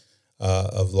TikTokery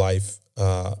of life,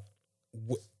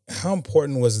 how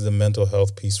important was the mental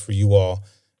health piece for you all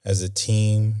as a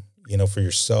team, for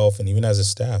yourself and even as a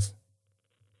staff?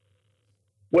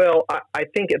 Well, I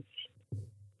think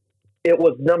it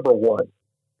was number one.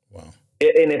 Wow.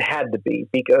 And it had to be,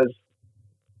 because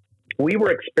we were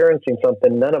experiencing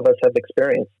something none of us have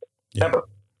experienced ever.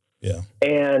 Yeah.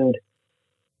 And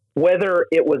whether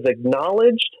it was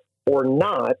acknowledged or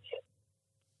not,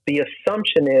 the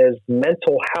assumption is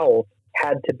mental health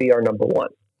had to be our number one.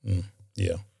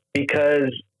 Yeah.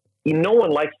 Because no one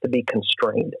likes to be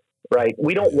constrained, right?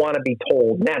 We don't want to be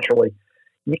told naturally,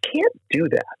 you can't do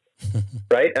that,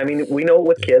 right? I mean, we know it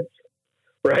with kids,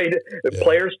 right? Yeah.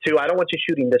 Players too. I don't want you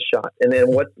shooting this shot. And then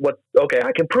okay,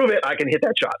 I can prove it. I can hit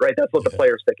that shot, right? That's what the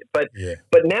player's thinking.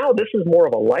 But now this is more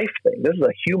of a life thing. This is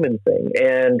a human thing.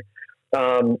 And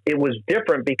it was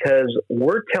different because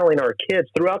we're telling our kids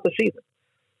throughout the season,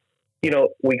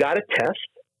 we got to test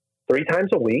 3 times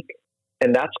a week,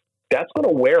 and that's going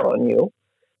to wear on you.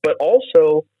 But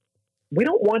also, we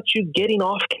don't want you getting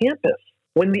off campus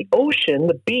when the ocean,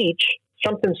 the beach,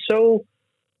 something so,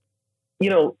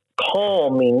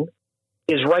 calming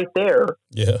is right there.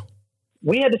 Yeah.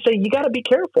 We had to say, you got to be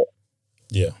careful.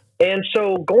 Yeah. And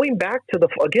so going back to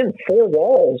 4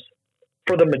 walls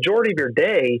for the majority of your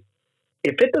day,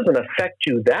 if it doesn't affect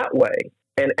you that way,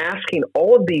 and asking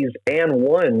all of these and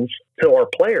ones to our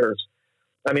players,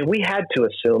 I mean, we had to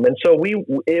assume. And so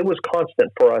it was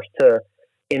constant for us to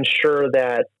ensure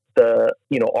that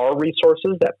our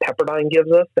resources that Pepperdine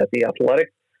gives us, that the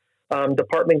athletic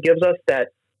department gives us, that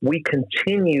we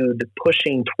continued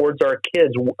pushing towards our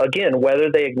kids, again,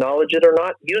 whether they acknowledge it or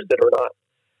not, used it or not,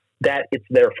 that it's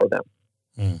there for them.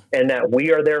 And that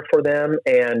we are there for them.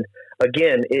 And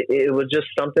again, it was just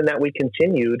something that we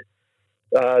continued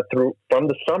through from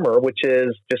the summer, which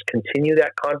is just continue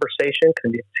that conversation,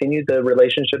 continue the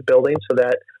relationship building so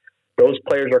that those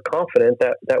players are confident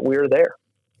that we're there.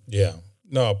 Yeah.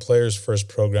 No, a Players First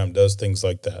program does things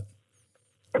like that.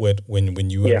 When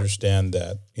you understand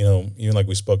that, even like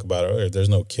we spoke about earlier, there's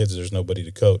no kids, there's nobody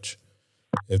to coach.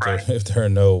 If there are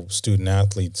no student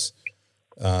athletes,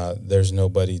 there's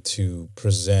nobody to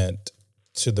present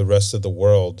to the rest of the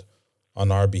world on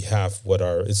our behalf what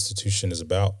our institution is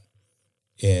about.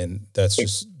 And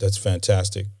that's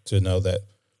fantastic to know that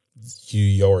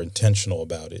you're intentional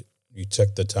about it. You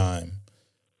took the time,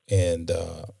 and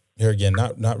here again,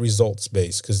 not results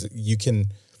based, because you can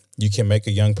make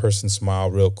a young person smile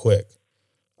real quick,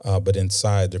 but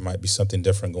inside there might be something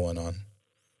different going on.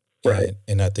 Right.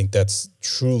 And I think that's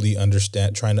truly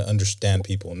trying to understand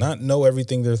people, not know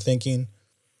everything they're thinking,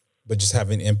 but just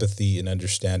having empathy and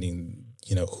understanding,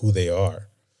 who they are.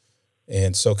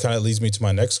 And so kind of leads me to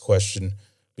my next question,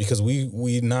 because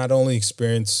we not only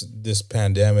experienced this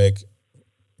pandemic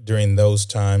during those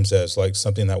times as like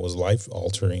something that was life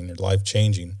altering or life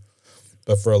changing,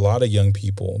 but for a lot of young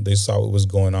people, they saw what was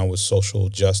going on with social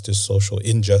justice, social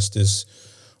injustice,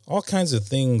 all kinds of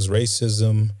things,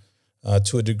 racism,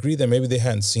 to a degree that maybe they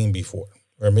hadn't seen before,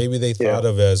 or maybe they thought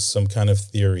of as some kind of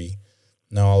theory.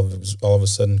 Now all of a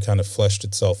sudden kind of fleshed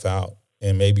itself out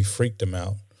and maybe freaked them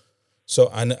out. So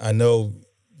I know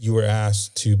you were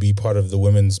asked to be part of the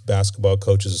Women's Basketball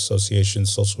Coaches Association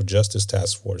Social Justice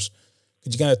Task Force.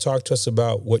 Could you kind of talk to us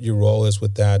about what your role is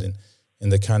with that and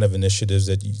the kind of initiatives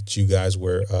that you guys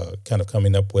were kind of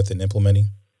coming up with and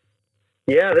implementing?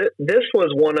 Yeah, this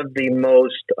was one of the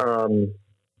most,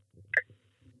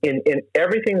 in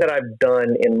everything that I've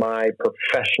done in my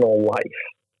professional life,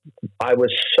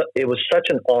 it was such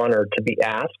an honor to be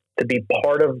asked to be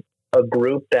part of a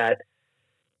group that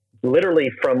literally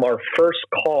from our first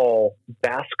call,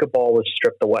 basketball was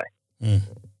stripped away.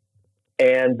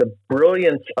 And the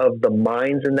brilliance of the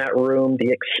minds in that room,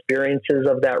 the experiences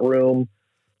of that room,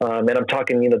 and I'm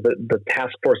talking, the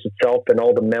task force itself and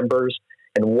all the members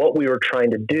and what we were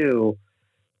trying to do,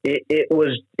 it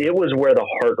was where the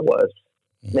heart was.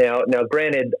 Now,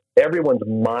 granted, everyone's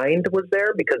mind was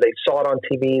there because they saw it on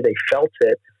TV, they felt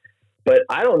it, but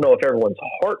I don't know if everyone's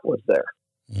heart was there,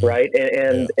 right?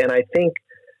 And I think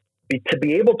to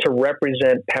be able to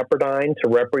represent Pepperdine, to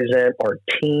represent our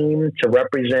team, to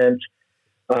represent,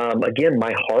 again,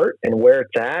 my heart and where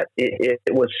it's at, it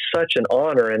was such an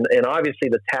honor. And obviously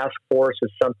the task force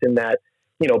is something that,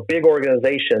 big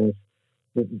organizations,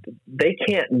 they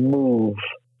can't move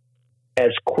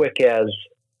as quick as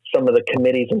some of the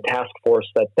committees and task force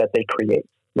that they create,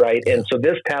 right? And so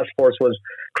this task force was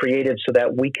created so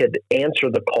that we could answer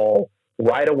the call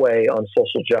right away on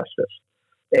social justice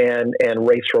and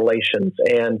race relations.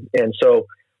 And so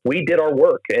we did our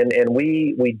work and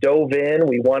we dove in.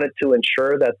 We wanted to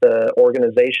ensure that the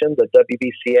organization, the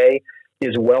WBCA,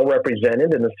 is well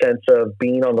represented in the sense of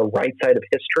being on the right side of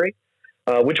history,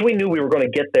 which we knew we were going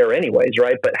to get there anyways,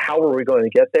 right? But how were we going to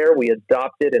get there? We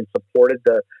adopted and supported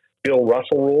the Bill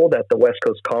Russell rule that the West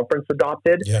Coast Conference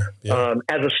adopted as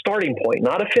a starting point,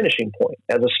 not a finishing point,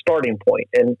 as a starting point.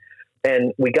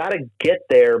 And we got to get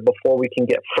there before we can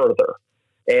get further.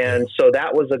 And so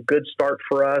that was a good start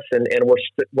for us. And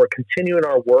we're continuing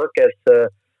our work as to,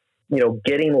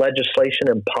 getting legislation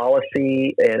and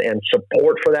policy and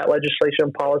support for that legislation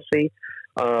and policy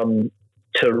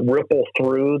to ripple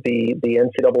through the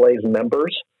NCAA's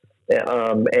members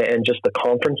and just the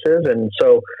conferences. And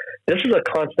so this is a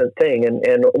constant thing.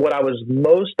 And what I was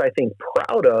most, I think,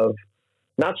 proud of,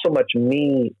 not so much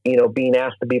me, being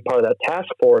asked to be part of that task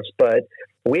force, but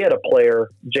we had a player,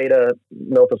 Jada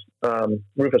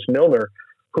Rufus Milner,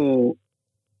 who,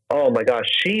 oh my gosh,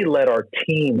 she led our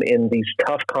team in these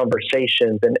tough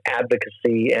conversations and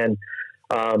advocacy. And,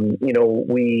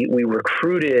 we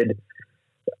recruited.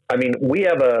 I mean, we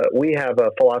have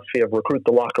a philosophy of recruit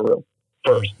the locker room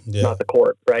first, not the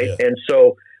court. Right. Yeah. And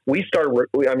so we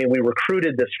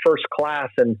recruited this first class,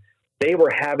 and they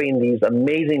were having these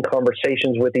amazing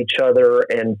conversations with each other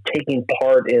and taking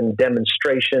part in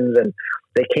demonstrations. And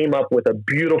they came up with a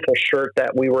beautiful shirt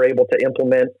that we were able to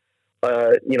implement,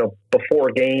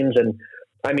 before games. And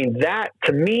I mean, that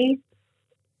to me,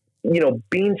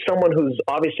 being someone who's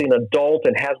obviously an adult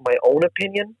and has my own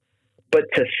opinion, but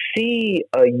to see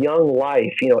a young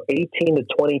life, 18 to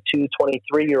 22,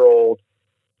 23-year-old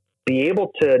be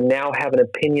able to now have an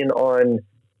opinion on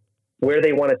where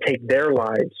they want to take their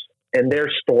lives and their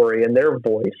story and their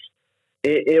voice,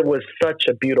 it was such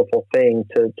a beautiful thing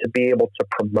to be able to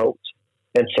promote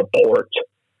and support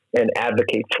and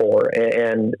advocate for.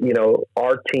 And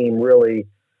our team really,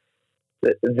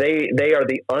 they are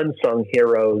the unsung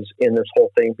heroes in this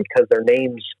whole thing because their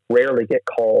names rarely get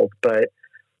called, but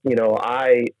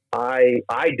I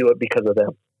do it because of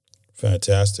them.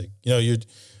 Fantastic.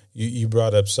 You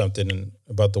brought up something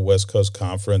about the West Coast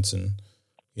Conference, and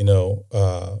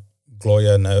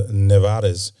Gloria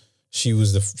Nevarez.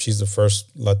 She's the first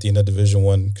Latina Division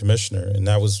I commissioner, and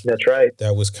that's right.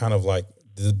 That was kind of like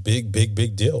the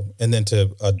big deal. And then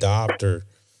to adopt or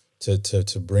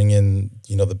to bring in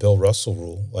the Bill Russell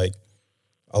rule, like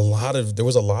there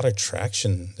was a lot of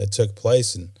traction that took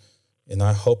place, and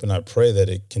I hope and I pray that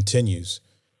it continues.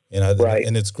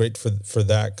 And it's great for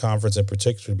that conference in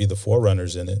particular to be the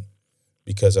forerunners in it,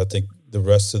 because I think the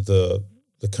rest of the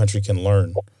country can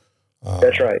learn.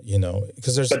 That's right.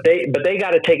 Because but they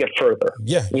got to take it further.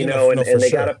 Yeah. And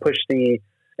they got to push the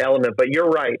element. But you're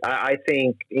right. I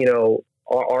think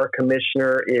our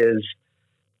commissioner is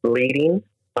leading.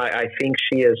 I think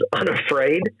she is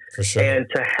unafraid. For sure. And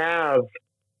to have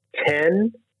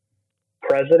 10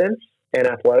 presidents and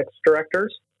athletics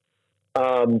directors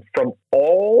from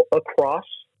all across,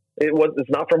 it's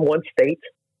not from one state,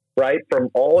 right? From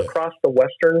all across the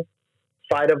western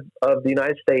side of the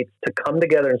United States to come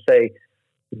together and say,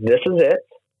 this is it.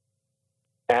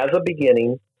 As a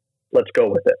beginning, let's go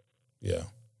with it. Yeah.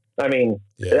 I mean,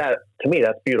 that to me,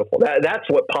 that's beautiful. That's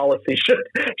what policy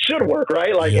should work,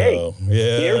 right? Like, hey,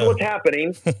 here's what's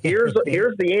happening. Here's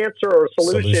the answer or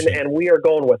solution, and we are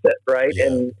going with it, right? Yeah.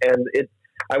 And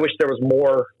I wish there was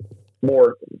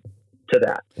more to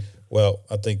that. Well,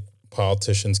 I think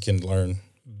politicians can learn.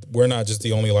 We're not just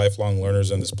the only lifelong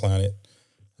learners on this planet.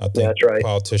 I think that's right.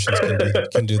 Politicians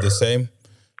can do the same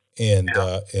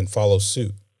and follow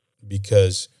suit,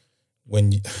 because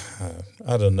when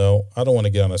I don't know, I don't want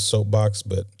to get on a soapbox,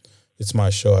 but it's my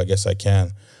show. I guess I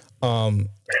can. I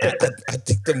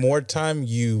think the more time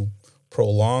you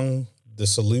prolong the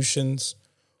solutions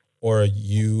or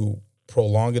you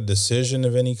prolong a decision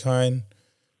of any kind,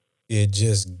 it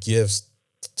just gives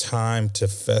time to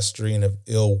festering of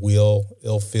ill will,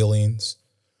 ill feelings.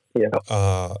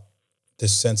 Yeah.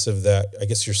 This sense of that, I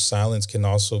guess your silence can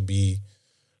also be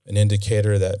an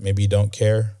indicator that maybe you don't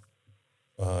care.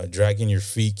 Dragging your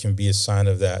feet can be a sign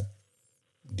of that.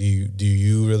 Do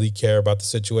you really care about the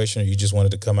situation, or you just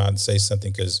wanted to come out and say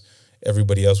something because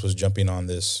everybody else was jumping on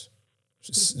this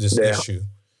issue?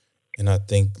 And I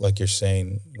think, like you're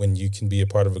saying, when you can be a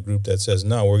part of a group that says,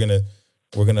 no, we're gonna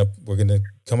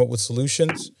come up with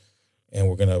solutions, and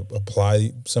we're gonna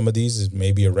apply some of these as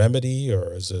maybe a remedy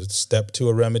or as a step to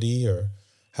a remedy, or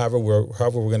however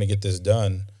we're gonna get this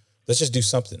done. Let's just do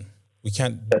something. We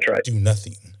can't do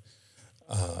nothing.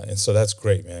 And so that's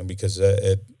great, man, because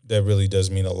that really does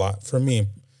mean a lot for me.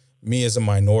 Me as a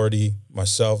minority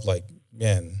myself, like,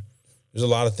 man, there's a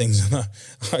lot of things that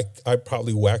I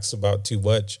probably wax about too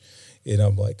much.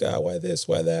 I'm like, why this,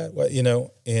 why that, why,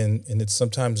 and it's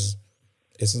sometimes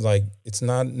it's like, it's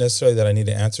not necessarily that I need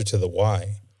an answer to the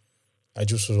why. I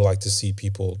just would like to see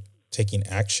people taking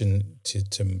action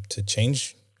to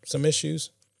change some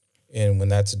issues. And when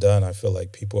that's done, I feel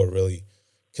like people are really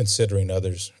considering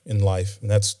others in life. And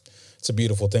it's a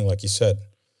beautiful thing, like you said.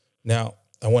 Now,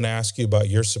 I want to ask you about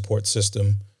your support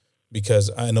system, because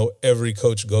I know every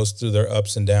coach goes through their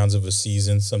ups and downs of a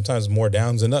season, sometimes more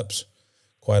downs than ups,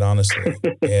 quite honestly.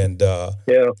 And,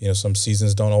 some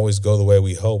seasons don't always go the way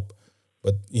we hope.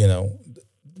 But,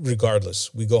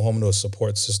 regardless, we go home to a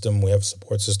support system. We have a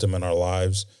support system in our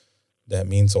lives that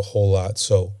means a whole lot.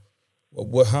 So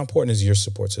How important is your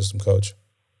support system, Coach?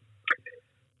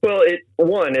 Well,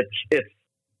 it's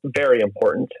very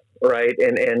important, right?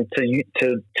 And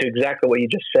to exactly what you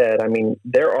just said. I mean,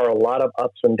 there are a lot of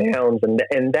ups and downs,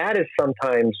 and that is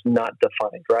sometimes not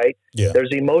defined, right? Yeah. There's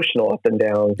emotional up and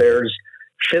downs. There's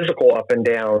physical up and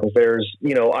downs. There's,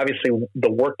 obviously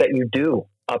the work that you do,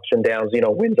 ups and downs,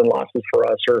 wins and losses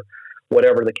for us or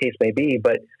whatever the case may be.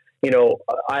 But,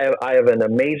 I have an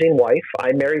amazing wife.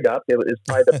 I married up. It was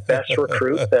probably the best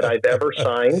recruit that I've ever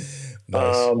signed.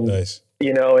 Nice.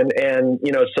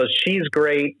 So she's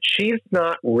great. She's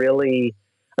not really,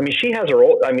 she has her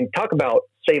own, talk about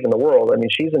saving the world.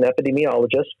 She's an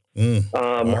epidemiologist.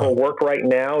 Wow. Her work right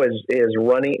now is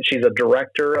running. She's a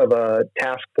director of a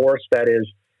task force that is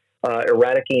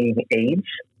eradicating AIDS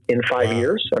in 5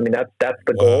 years. That's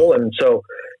the goal. And so,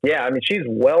 she's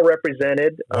well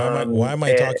represented. Why am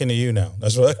I talking to you now?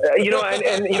 That's what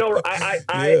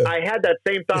I had that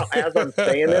same thought as I'm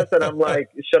saying this, and I'm like,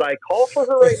 should I call for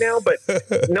her right now? But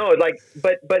no,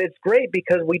 but it's great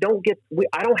because I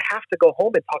don't have to go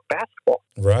home and talk basketball.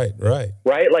 Right.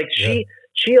 Like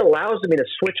she allows me to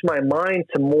switch my mind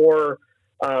to more,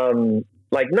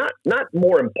 not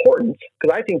more important,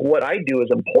 because I think what I do is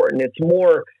important. It's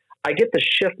more, I get to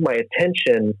shift my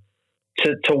attention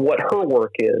to what her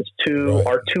work is, to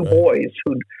our two boys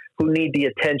who need the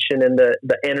attention and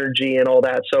the energy and all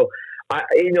that. So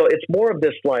it's more of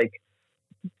this like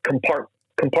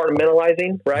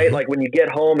compartmentalizing, right? Mm-hmm. Like when you get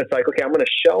home, it's like, okay, I'm going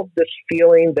to shelve this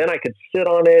feeling. Then I could sit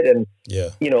on it and,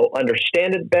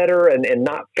 understand it better and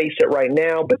not face it right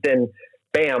now. But then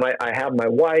bam, I have my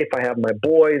wife, I have my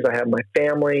boys, I have my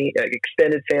family,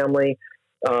 extended family.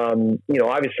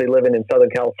 Obviously living in Southern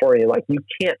California, like you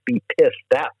can't be pissed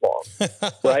that long,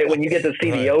 right? When you get to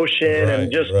see the ocean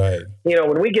and just,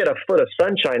 when we get a foot of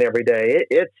sunshine every day,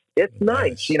 it's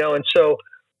nice, and so,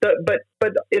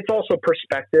 but it's also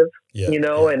perspective,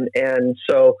 and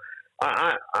so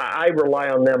I rely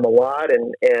on them a lot.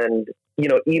 And,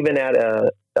 even at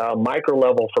a micro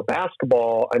level for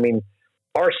basketball,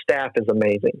 our staff is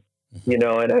amazing,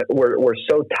 and we're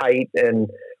so tight and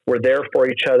we're there for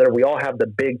each other. We all have the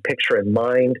big picture in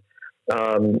mind.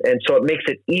 And so it makes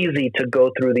it easy to go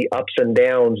through the ups and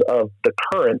downs of the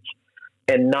current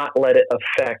and not let it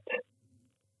affect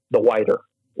the wider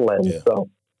lens. Yeah.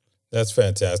 So that's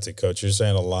fantastic, Coach. You're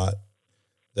saying a lot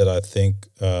that I think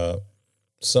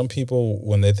some people,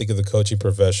 when they think of the coaching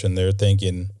profession, they're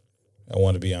thinking, I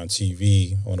want to be on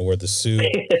TV. I want to wear the suit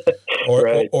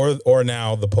or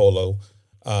now the polo.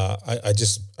 I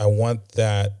want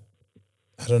that,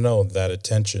 I don't know, that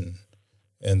attention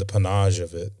and the panache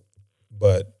of it.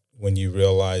 But when you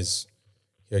realize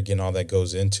here again, all that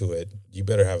goes into it, you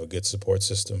better have a good support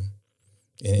system.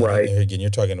 And here again, you're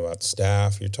talking about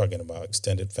staff, you're talking about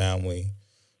extended family,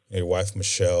 your wife,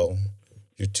 Michelle,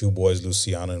 your two boys,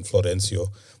 Luciano and Florencio.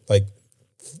 Like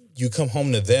you come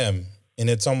home to them and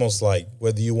it's almost like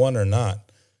whether you won or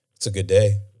not, it's a good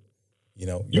day.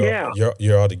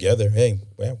 You're all together. Hey,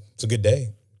 well, it's a good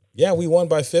day. Yeah, we won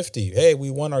by 50. Hey,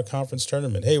 we won our conference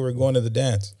tournament. Hey, we're going to the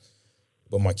dance.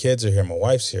 But my kids are here. My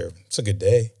wife's here. It's a good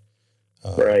day.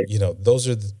 Those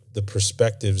are the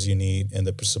perspectives you need and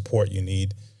the support you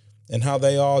need and how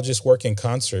they all just work in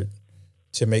concert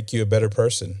to make you a better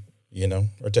person,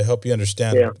 or to help you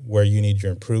understand where you need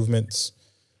your improvements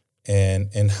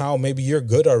and how maybe you're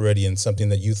good already in something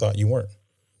that you thought you weren't.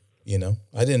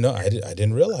 I didn't know. I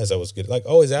didn't realize I was good. Like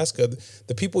always ask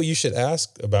the people you should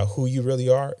ask about who you really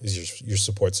are is your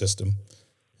support system.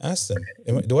 Ask them,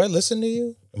 do I listen to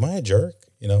you? Am I a jerk?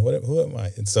 Who am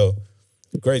I? And so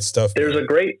great stuff. There's a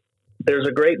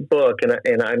great book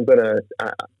and I'm going to,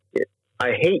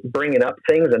 I hate bringing up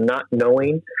things and not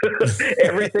knowing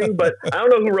everything, but I don't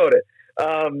know who wrote it.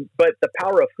 But The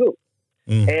Power of Who.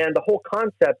 And the whole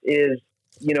concept is,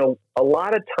 a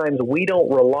lot of times we don't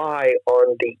rely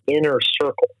on the inner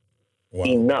circle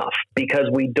enough because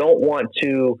we don't want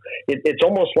to, it's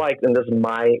almost like, and this is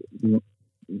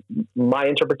my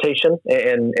interpretation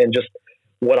and just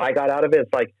what I got out of it.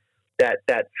 It's like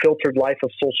that filtered life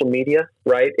of social media,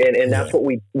 right? And that's what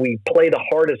we play the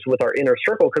hardest with our inner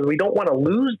circle because we don't want to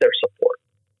lose their support.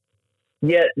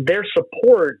 Yet their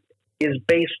support is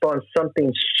based on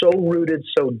something so rooted,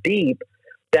 so deep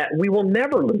that we will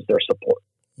never lose their support.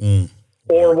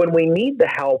 Or when we need the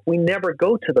help, we never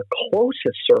go to the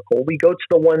closest circle. We go to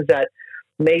the ones that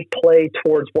may play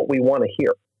towards what we want to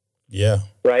hear. Yeah.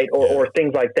 Right. Or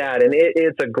things like that. And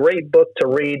it's a great book to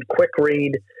read, quick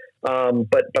read.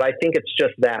 But I think it's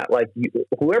just that, like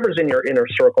whoever's in your inner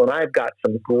circle, and I've got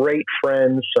some great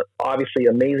friends, obviously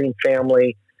amazing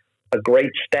family, a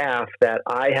great staff that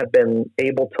I have been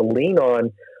able to lean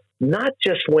on not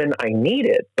just when I need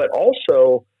it, but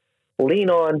also lean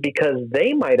on because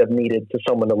they might have needed to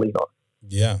someone to lean on.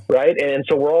 Yeah. Right. And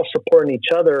so we're all supporting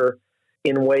each other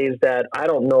in ways that I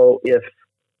don't know if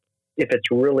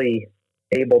it's really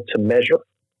able to measure,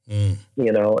 and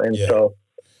so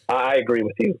I agree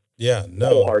with you. Yeah, no.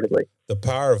 Wholeheartedly. The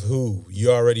Power of Who.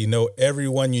 You already know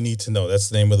everyone you need to know. That's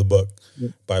the name of the book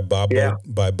by Bob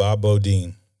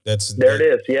Beaudine. It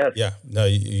is. Yes. Yeah. No,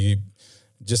 you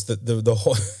just the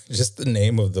whole, just the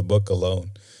name of the book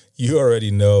alone. You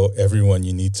already know everyone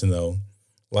you need to know.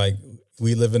 Like,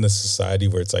 we live in a society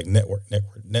where it's like network.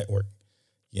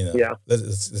 Yeah.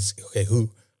 It's okay. Who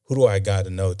do I got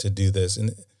to know to do this? And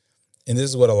this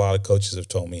is what a lot of coaches have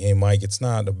told me. Hey, Mike, it's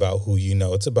not about who you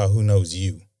know. It's about who knows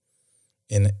you.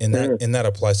 And that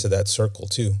applies to that circle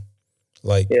too.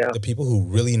 Like, the people who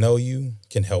really know you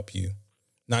can help you.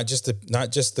 Not just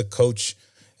the coach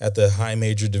at the high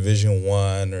major Division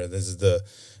I, or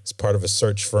it's part of a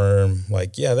search firm.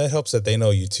 Like, yeah, that helps that they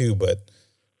know you too. But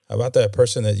how about that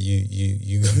person that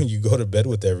you go to bed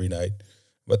with every night?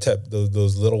 What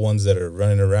those little ones that are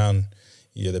running around,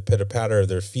 the pitter patter of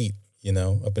their feet,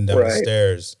 up and down the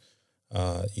stairs.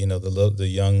 The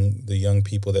young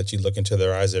people that you look into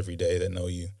their eyes every day that know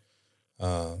you.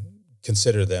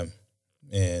 Consider them,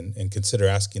 and consider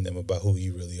asking them about who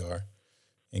you really are,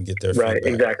 and get their feedback.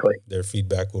 Exactly. Their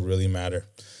feedback will really matter.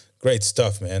 Great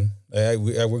stuff, man.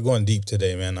 We're going deep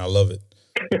today, man. I love it.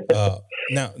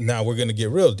 Now we're going to get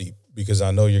real deep, because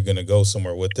I know you're going to go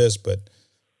somewhere with this, but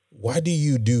why do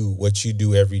you do what you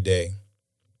do every day?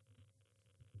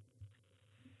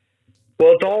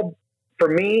 Well, it's all, for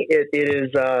me, it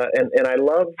is, and I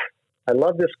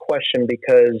love this question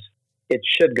because it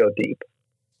should go deep,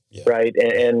 right?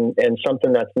 And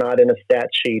something that's not in a stat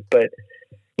sheet, but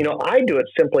I do it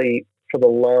simply for the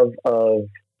love of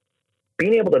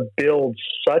being able to build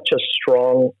such a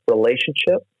strong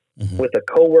relationship with a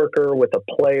coworker, with a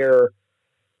player,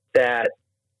 that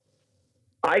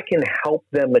I can help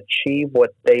them achieve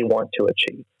what they want to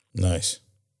achieve. Nice.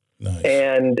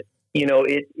 And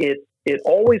it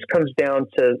always comes down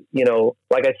to,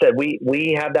 like I said,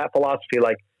 we have that philosophy,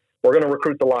 like, we're going to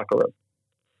recruit the locker room.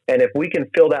 And if we can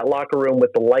fill that locker room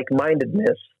with the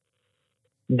like-mindedness,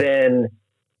 then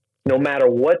no matter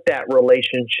what that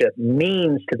relationship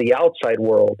means to the outside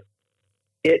world,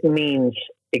 it means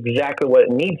exactly what it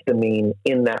needs to mean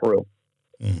in that room.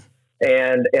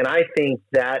 And I think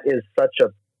that is such a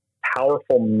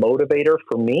powerful motivator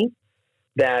for me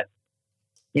that,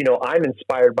 I'm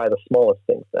inspired by the smallest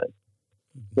things then.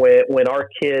 When our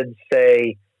kids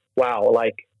say, wow,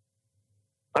 like,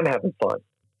 I'm having fun.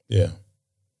 Yeah.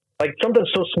 Like, something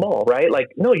so small, right? Like,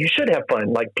 no, you should have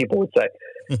fun, like people would say.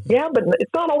 Yeah, but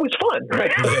it's not always fun,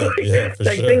 right? Yeah, for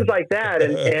like sure. Things like that.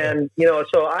 And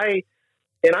so I've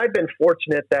been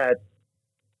fortunate that,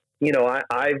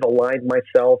 I've aligned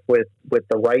myself with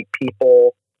the right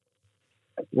people,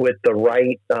 with the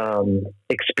right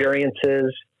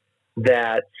experiences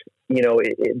that,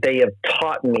 they have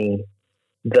taught me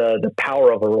the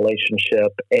power of a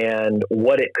relationship and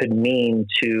what it could mean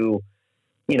to,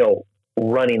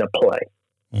 running a play,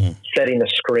 setting a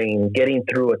screen, getting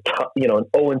through an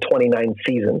 0-29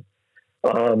 season.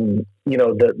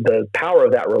 The power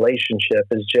of that relationship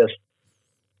is just,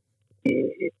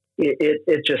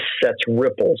 it just sets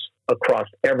ripples across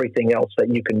everything else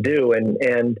that you can do.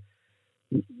 And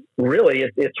really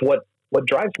it's what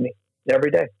drives me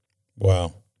every day.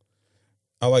 Wow.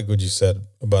 I like what you said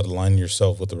about aligning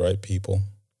yourself with the right people.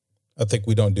 I think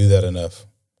we don't do that enough.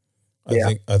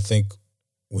 I think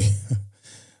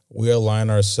we align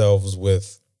ourselves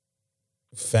with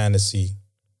fantasy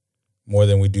more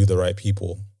than we do the right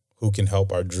people who can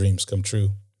help our dreams come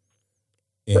true.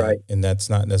 And that's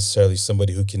not necessarily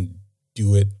somebody who can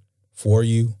do it for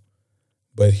you.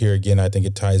 But here again, I think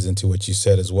it ties into what you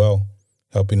said as well,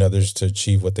 helping others to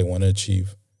achieve what they want to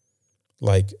achieve.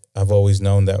 Like, I've always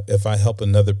known that if I help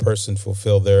another person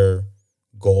fulfill their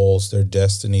goals, their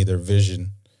destiny, their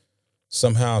vision,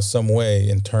 somehow, some way,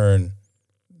 in turn,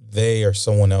 they or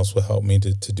someone else will help me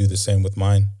to do the same with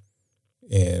mine.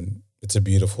 And it's a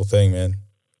beautiful thing, man.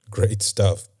 Great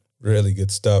stuff. Really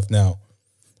good stuff. Now,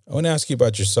 I want to ask you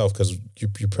about yourself, because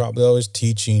you're probably always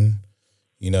teaching.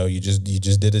 You just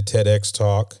did a TEDx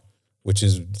talk,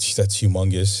 that's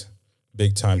humongous,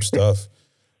 big time stuff.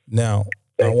 Now,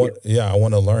 I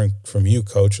want to learn from you,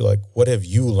 Coach. Like, what have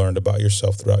you learned about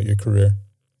yourself throughout your career?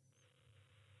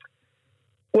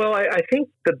 Well, I think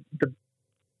the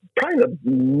probably the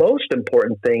most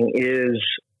important thing is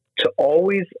to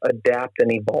always adapt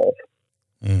and evolve.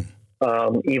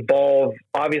 Evolve,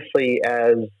 obviously,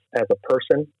 as a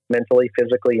person, mentally,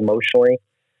 physically, emotionally,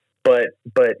 but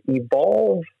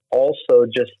evolve also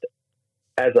just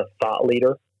as a thought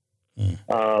leader.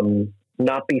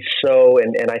 Not be so,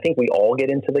 and I think we all get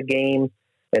into the game,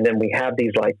 and then we have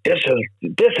these like, this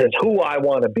is who I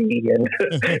want to be, and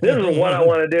this is what I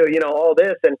want to do, all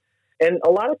this, and a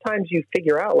lot of times you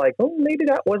figure out like, oh, maybe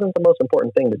that wasn't the most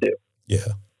important thing to do.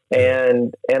 Yeah.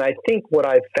 And I think what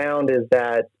I've found is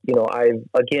that, I've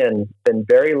again been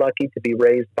very lucky to be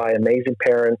raised by amazing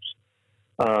parents,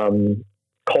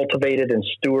 cultivated and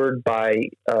stewarded by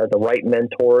the right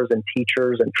mentors and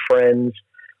teachers and friends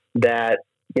that,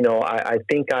 I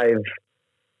think I've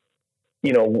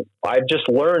just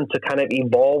learned to kind of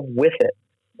evolve with it.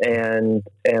 And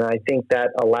I think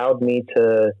that allowed me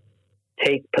to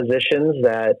take positions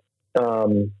that,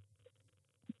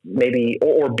 maybe,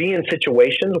 or be in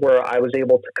situations where I was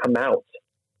able to come out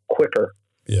quicker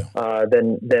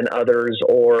than others,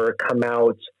 or come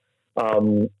out,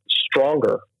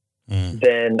 stronger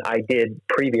than I did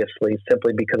previously,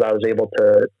 simply because I was able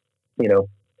to,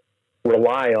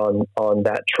 rely on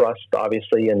that trust,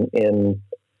 obviously, in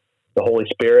the Holy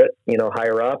Spirit,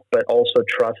 higher up, but also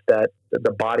trust that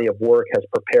the body of work has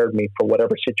prepared me for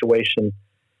whatever situation,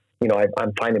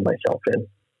 I'm finding myself in.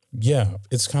 Yeah.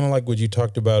 It's kind of like what you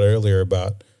talked about earlier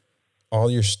about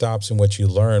all your stops and what you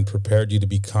learned prepared you to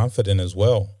be confident as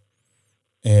well.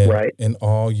 And, right. and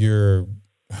all the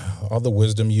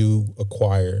wisdom you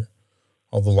acquire,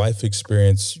 all the life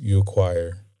experience you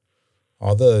acquire,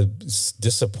 all the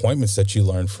disappointments that you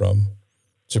learn from,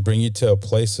 to bring you to a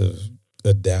place of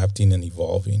adapting and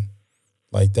evolving.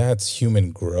 Like, that's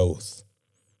human growth.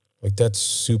 Like, that's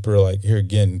super, like, here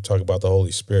again, you talk about the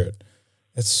Holy Spirit.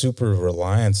 That's super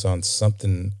reliance on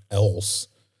something else,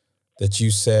 that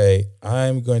you say,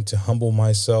 I'm going to humble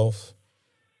myself,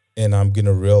 and I'm going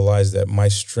to realize that my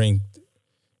strength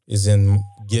is in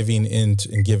giving in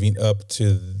and giving up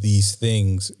to these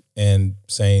things, and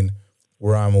saying,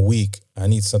 where I'm weak, I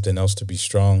need something else to be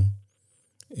strong.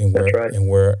 And where, right. and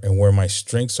where my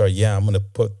strengths are, I'm going to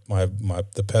put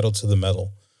the pedal to the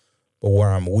metal. But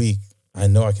where I'm weak, I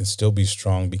know I can still be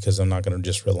strong, because I'm not going to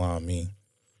just rely on me.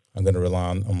 I'm going to rely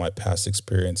on my past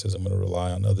experiences. I'm going to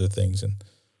rely on other things. And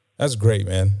that's great,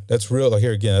 man. That's real. Like,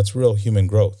 here again, that's real human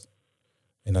growth.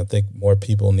 And I think more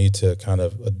people need to kind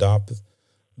of adopt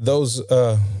those,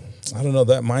 that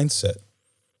mindset,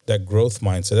 that growth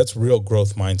mindset. That's real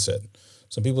growth mindset.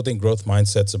 Some people think growth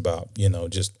mindset's about,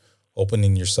 just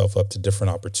opening yourself up to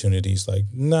different opportunities. Like,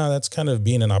 that's kind of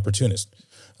being an opportunist.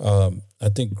 I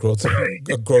think a growth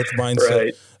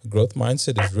mindset, a growth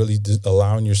mindset is really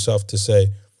allowing yourself to say,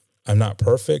 I'm not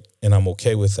perfect, and I'm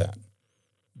okay with that.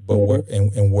 But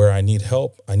where I need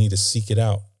help, I need to seek it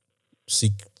out,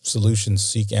 seek solutions,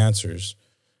 seek answers.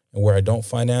 And where I don't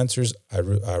find answers, I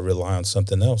rely on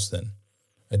something else. Then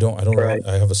I don't. Right.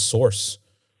 I have a source,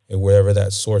 and wherever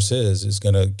that source is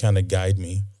going to kind of guide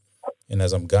me. And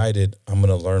as I'm guided, I'm going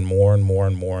to learn more and more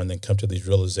and more, and then come to these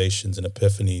realizations and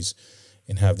epiphanies,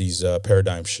 and have these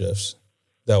paradigm shifts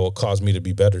that will cause me to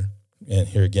be better. And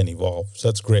here again, evolve. So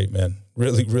that's great, man.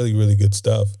 Really, really, really good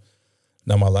stuff.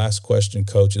 Now, my last question,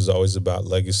 Coach, is always about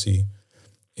legacy.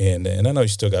 And I know you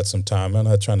still got some time. I'm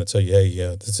not trying to tell you, hey,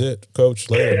 that's it, Coach,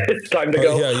 later. It's time to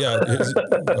go. Yeah.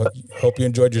 Hope you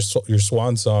enjoyed your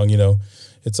swan song.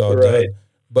 It's all right. done.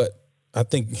 But I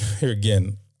think here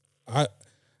again,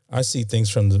 I see things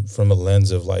from a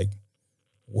lens of like,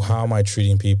 how am I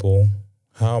treating people?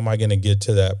 How am I going to get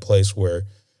to that place where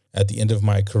at the end of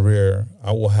my career,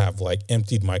 I will have like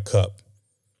emptied my cup.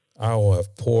 I will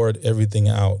have poured everything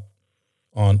out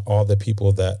on all the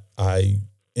people that I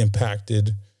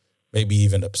impacted, maybe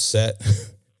even upset,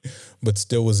 but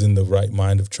still was in the right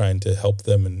mind of trying to help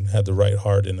them and had the right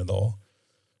heart in it all.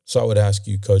 So I would ask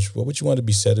you, Coach, what would you want to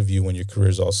be said of you when your career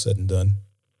is all said and done?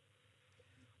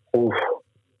 Oof.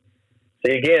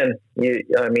 See, again,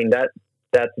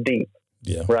 that's deep.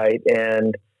 Yeah. Right.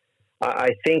 And I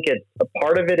think a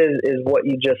part of it is what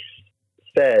you just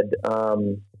said,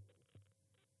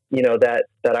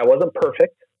 that I wasn't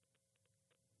perfect,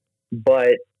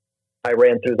 but I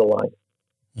ran through the line.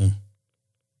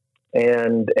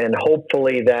 And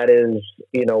hopefully that is,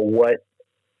 what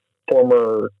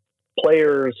former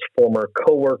players, former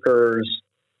coworkers,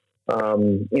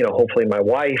 hopefully my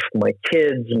wife, my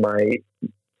kids, my,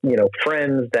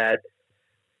 friends that,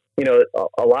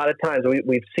 a lot of times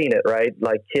we've seen it, right?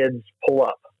 Like kids pull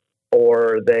up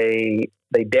or they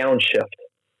downshift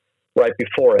right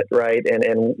before it, right?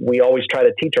 And we always try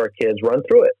to teach our kids, run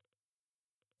through it,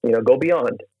 go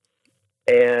beyond.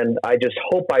 And I just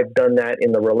hope I've done that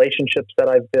in the relationships that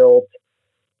I've built,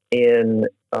 in,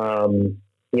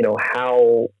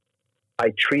 how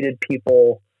I treated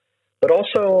people, but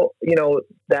also,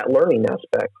 that learning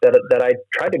aspect that I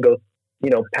tried to go,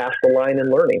 past the line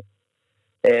in learning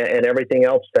and everything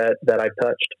else that I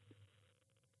touched.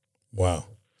 Wow.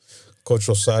 Coach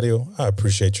Rosario, I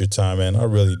appreciate your time, man. I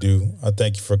really do. I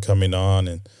thank you for coming on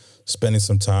and spending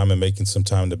some time and making some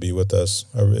time to be with us.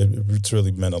 It's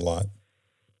really meant a lot.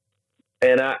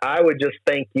 And I would just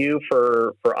thank you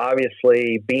for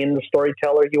obviously being the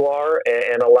storyteller you are,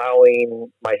 and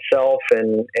allowing myself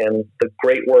and the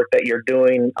great work that you're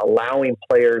doing, allowing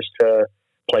coaches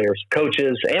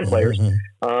and players,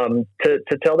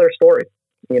 to tell their story,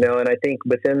 and I think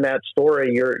within that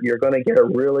story, you're going to get a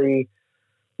really,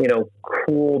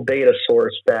 cool data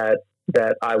source that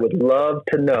I would love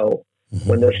to know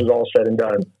when this is all said and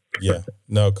done. Yeah.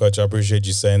 No, Coach, I appreciate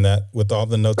you saying that. With all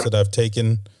the notes that I've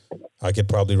taken, I could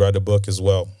probably write a book as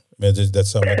well. I mean,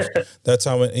 that's how much,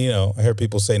 I hear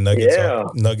people say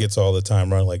nuggets all the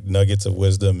time, right? Like nuggets of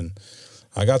wisdom. And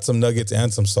I got some nuggets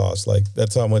and some sauce. Like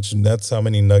that's how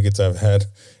many nuggets I've had.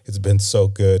 It's been so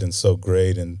good and so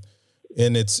great. And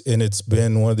it's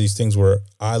been one of these things where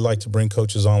I like to bring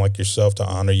coaches on like yourself to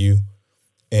honor you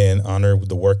and honor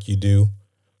the work you do.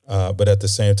 But at the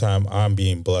same time, I'm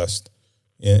being blessed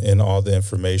in all the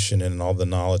information and all the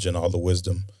knowledge and all the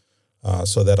wisdom.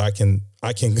 So that I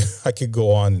could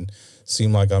go on and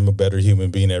seem like I'm a better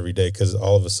human being every day, because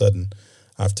all of a sudden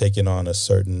I've taken on a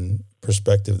certain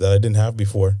perspective that I didn't have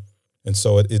before. And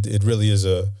so it really is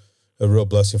a real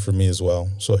blessing for me as well.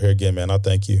 So here again, man, I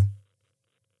thank you.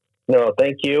 No,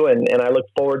 thank you. And I look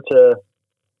forward to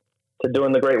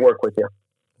doing the great work with you.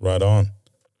 Right on.